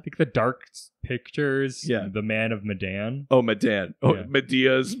Medea. I think the Dark Pictures. Yeah, the Man of Medan. Oh, Medan. Oh, yeah.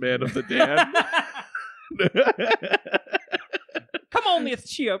 Medea's Man of Medan. Come on, this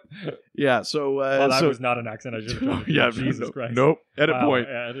chip. Yeah, so that was not an accent I should have done. Yeah, Jesus Christ. Nope. Edit point.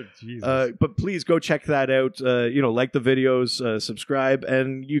 Jesus. But please go check that out. Like the videos, subscribe,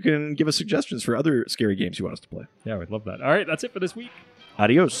 and you can give us suggestions for other scary games you want us to play. Yeah, we'd love that. All right, that's it for this week.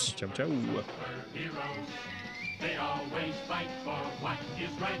 Adios. Ciao, ciao. They always fight for what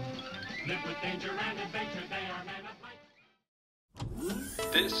is right. Live with danger and adventure. They are men of might.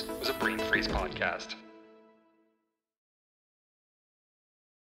 This was a Brain Freeze podcast.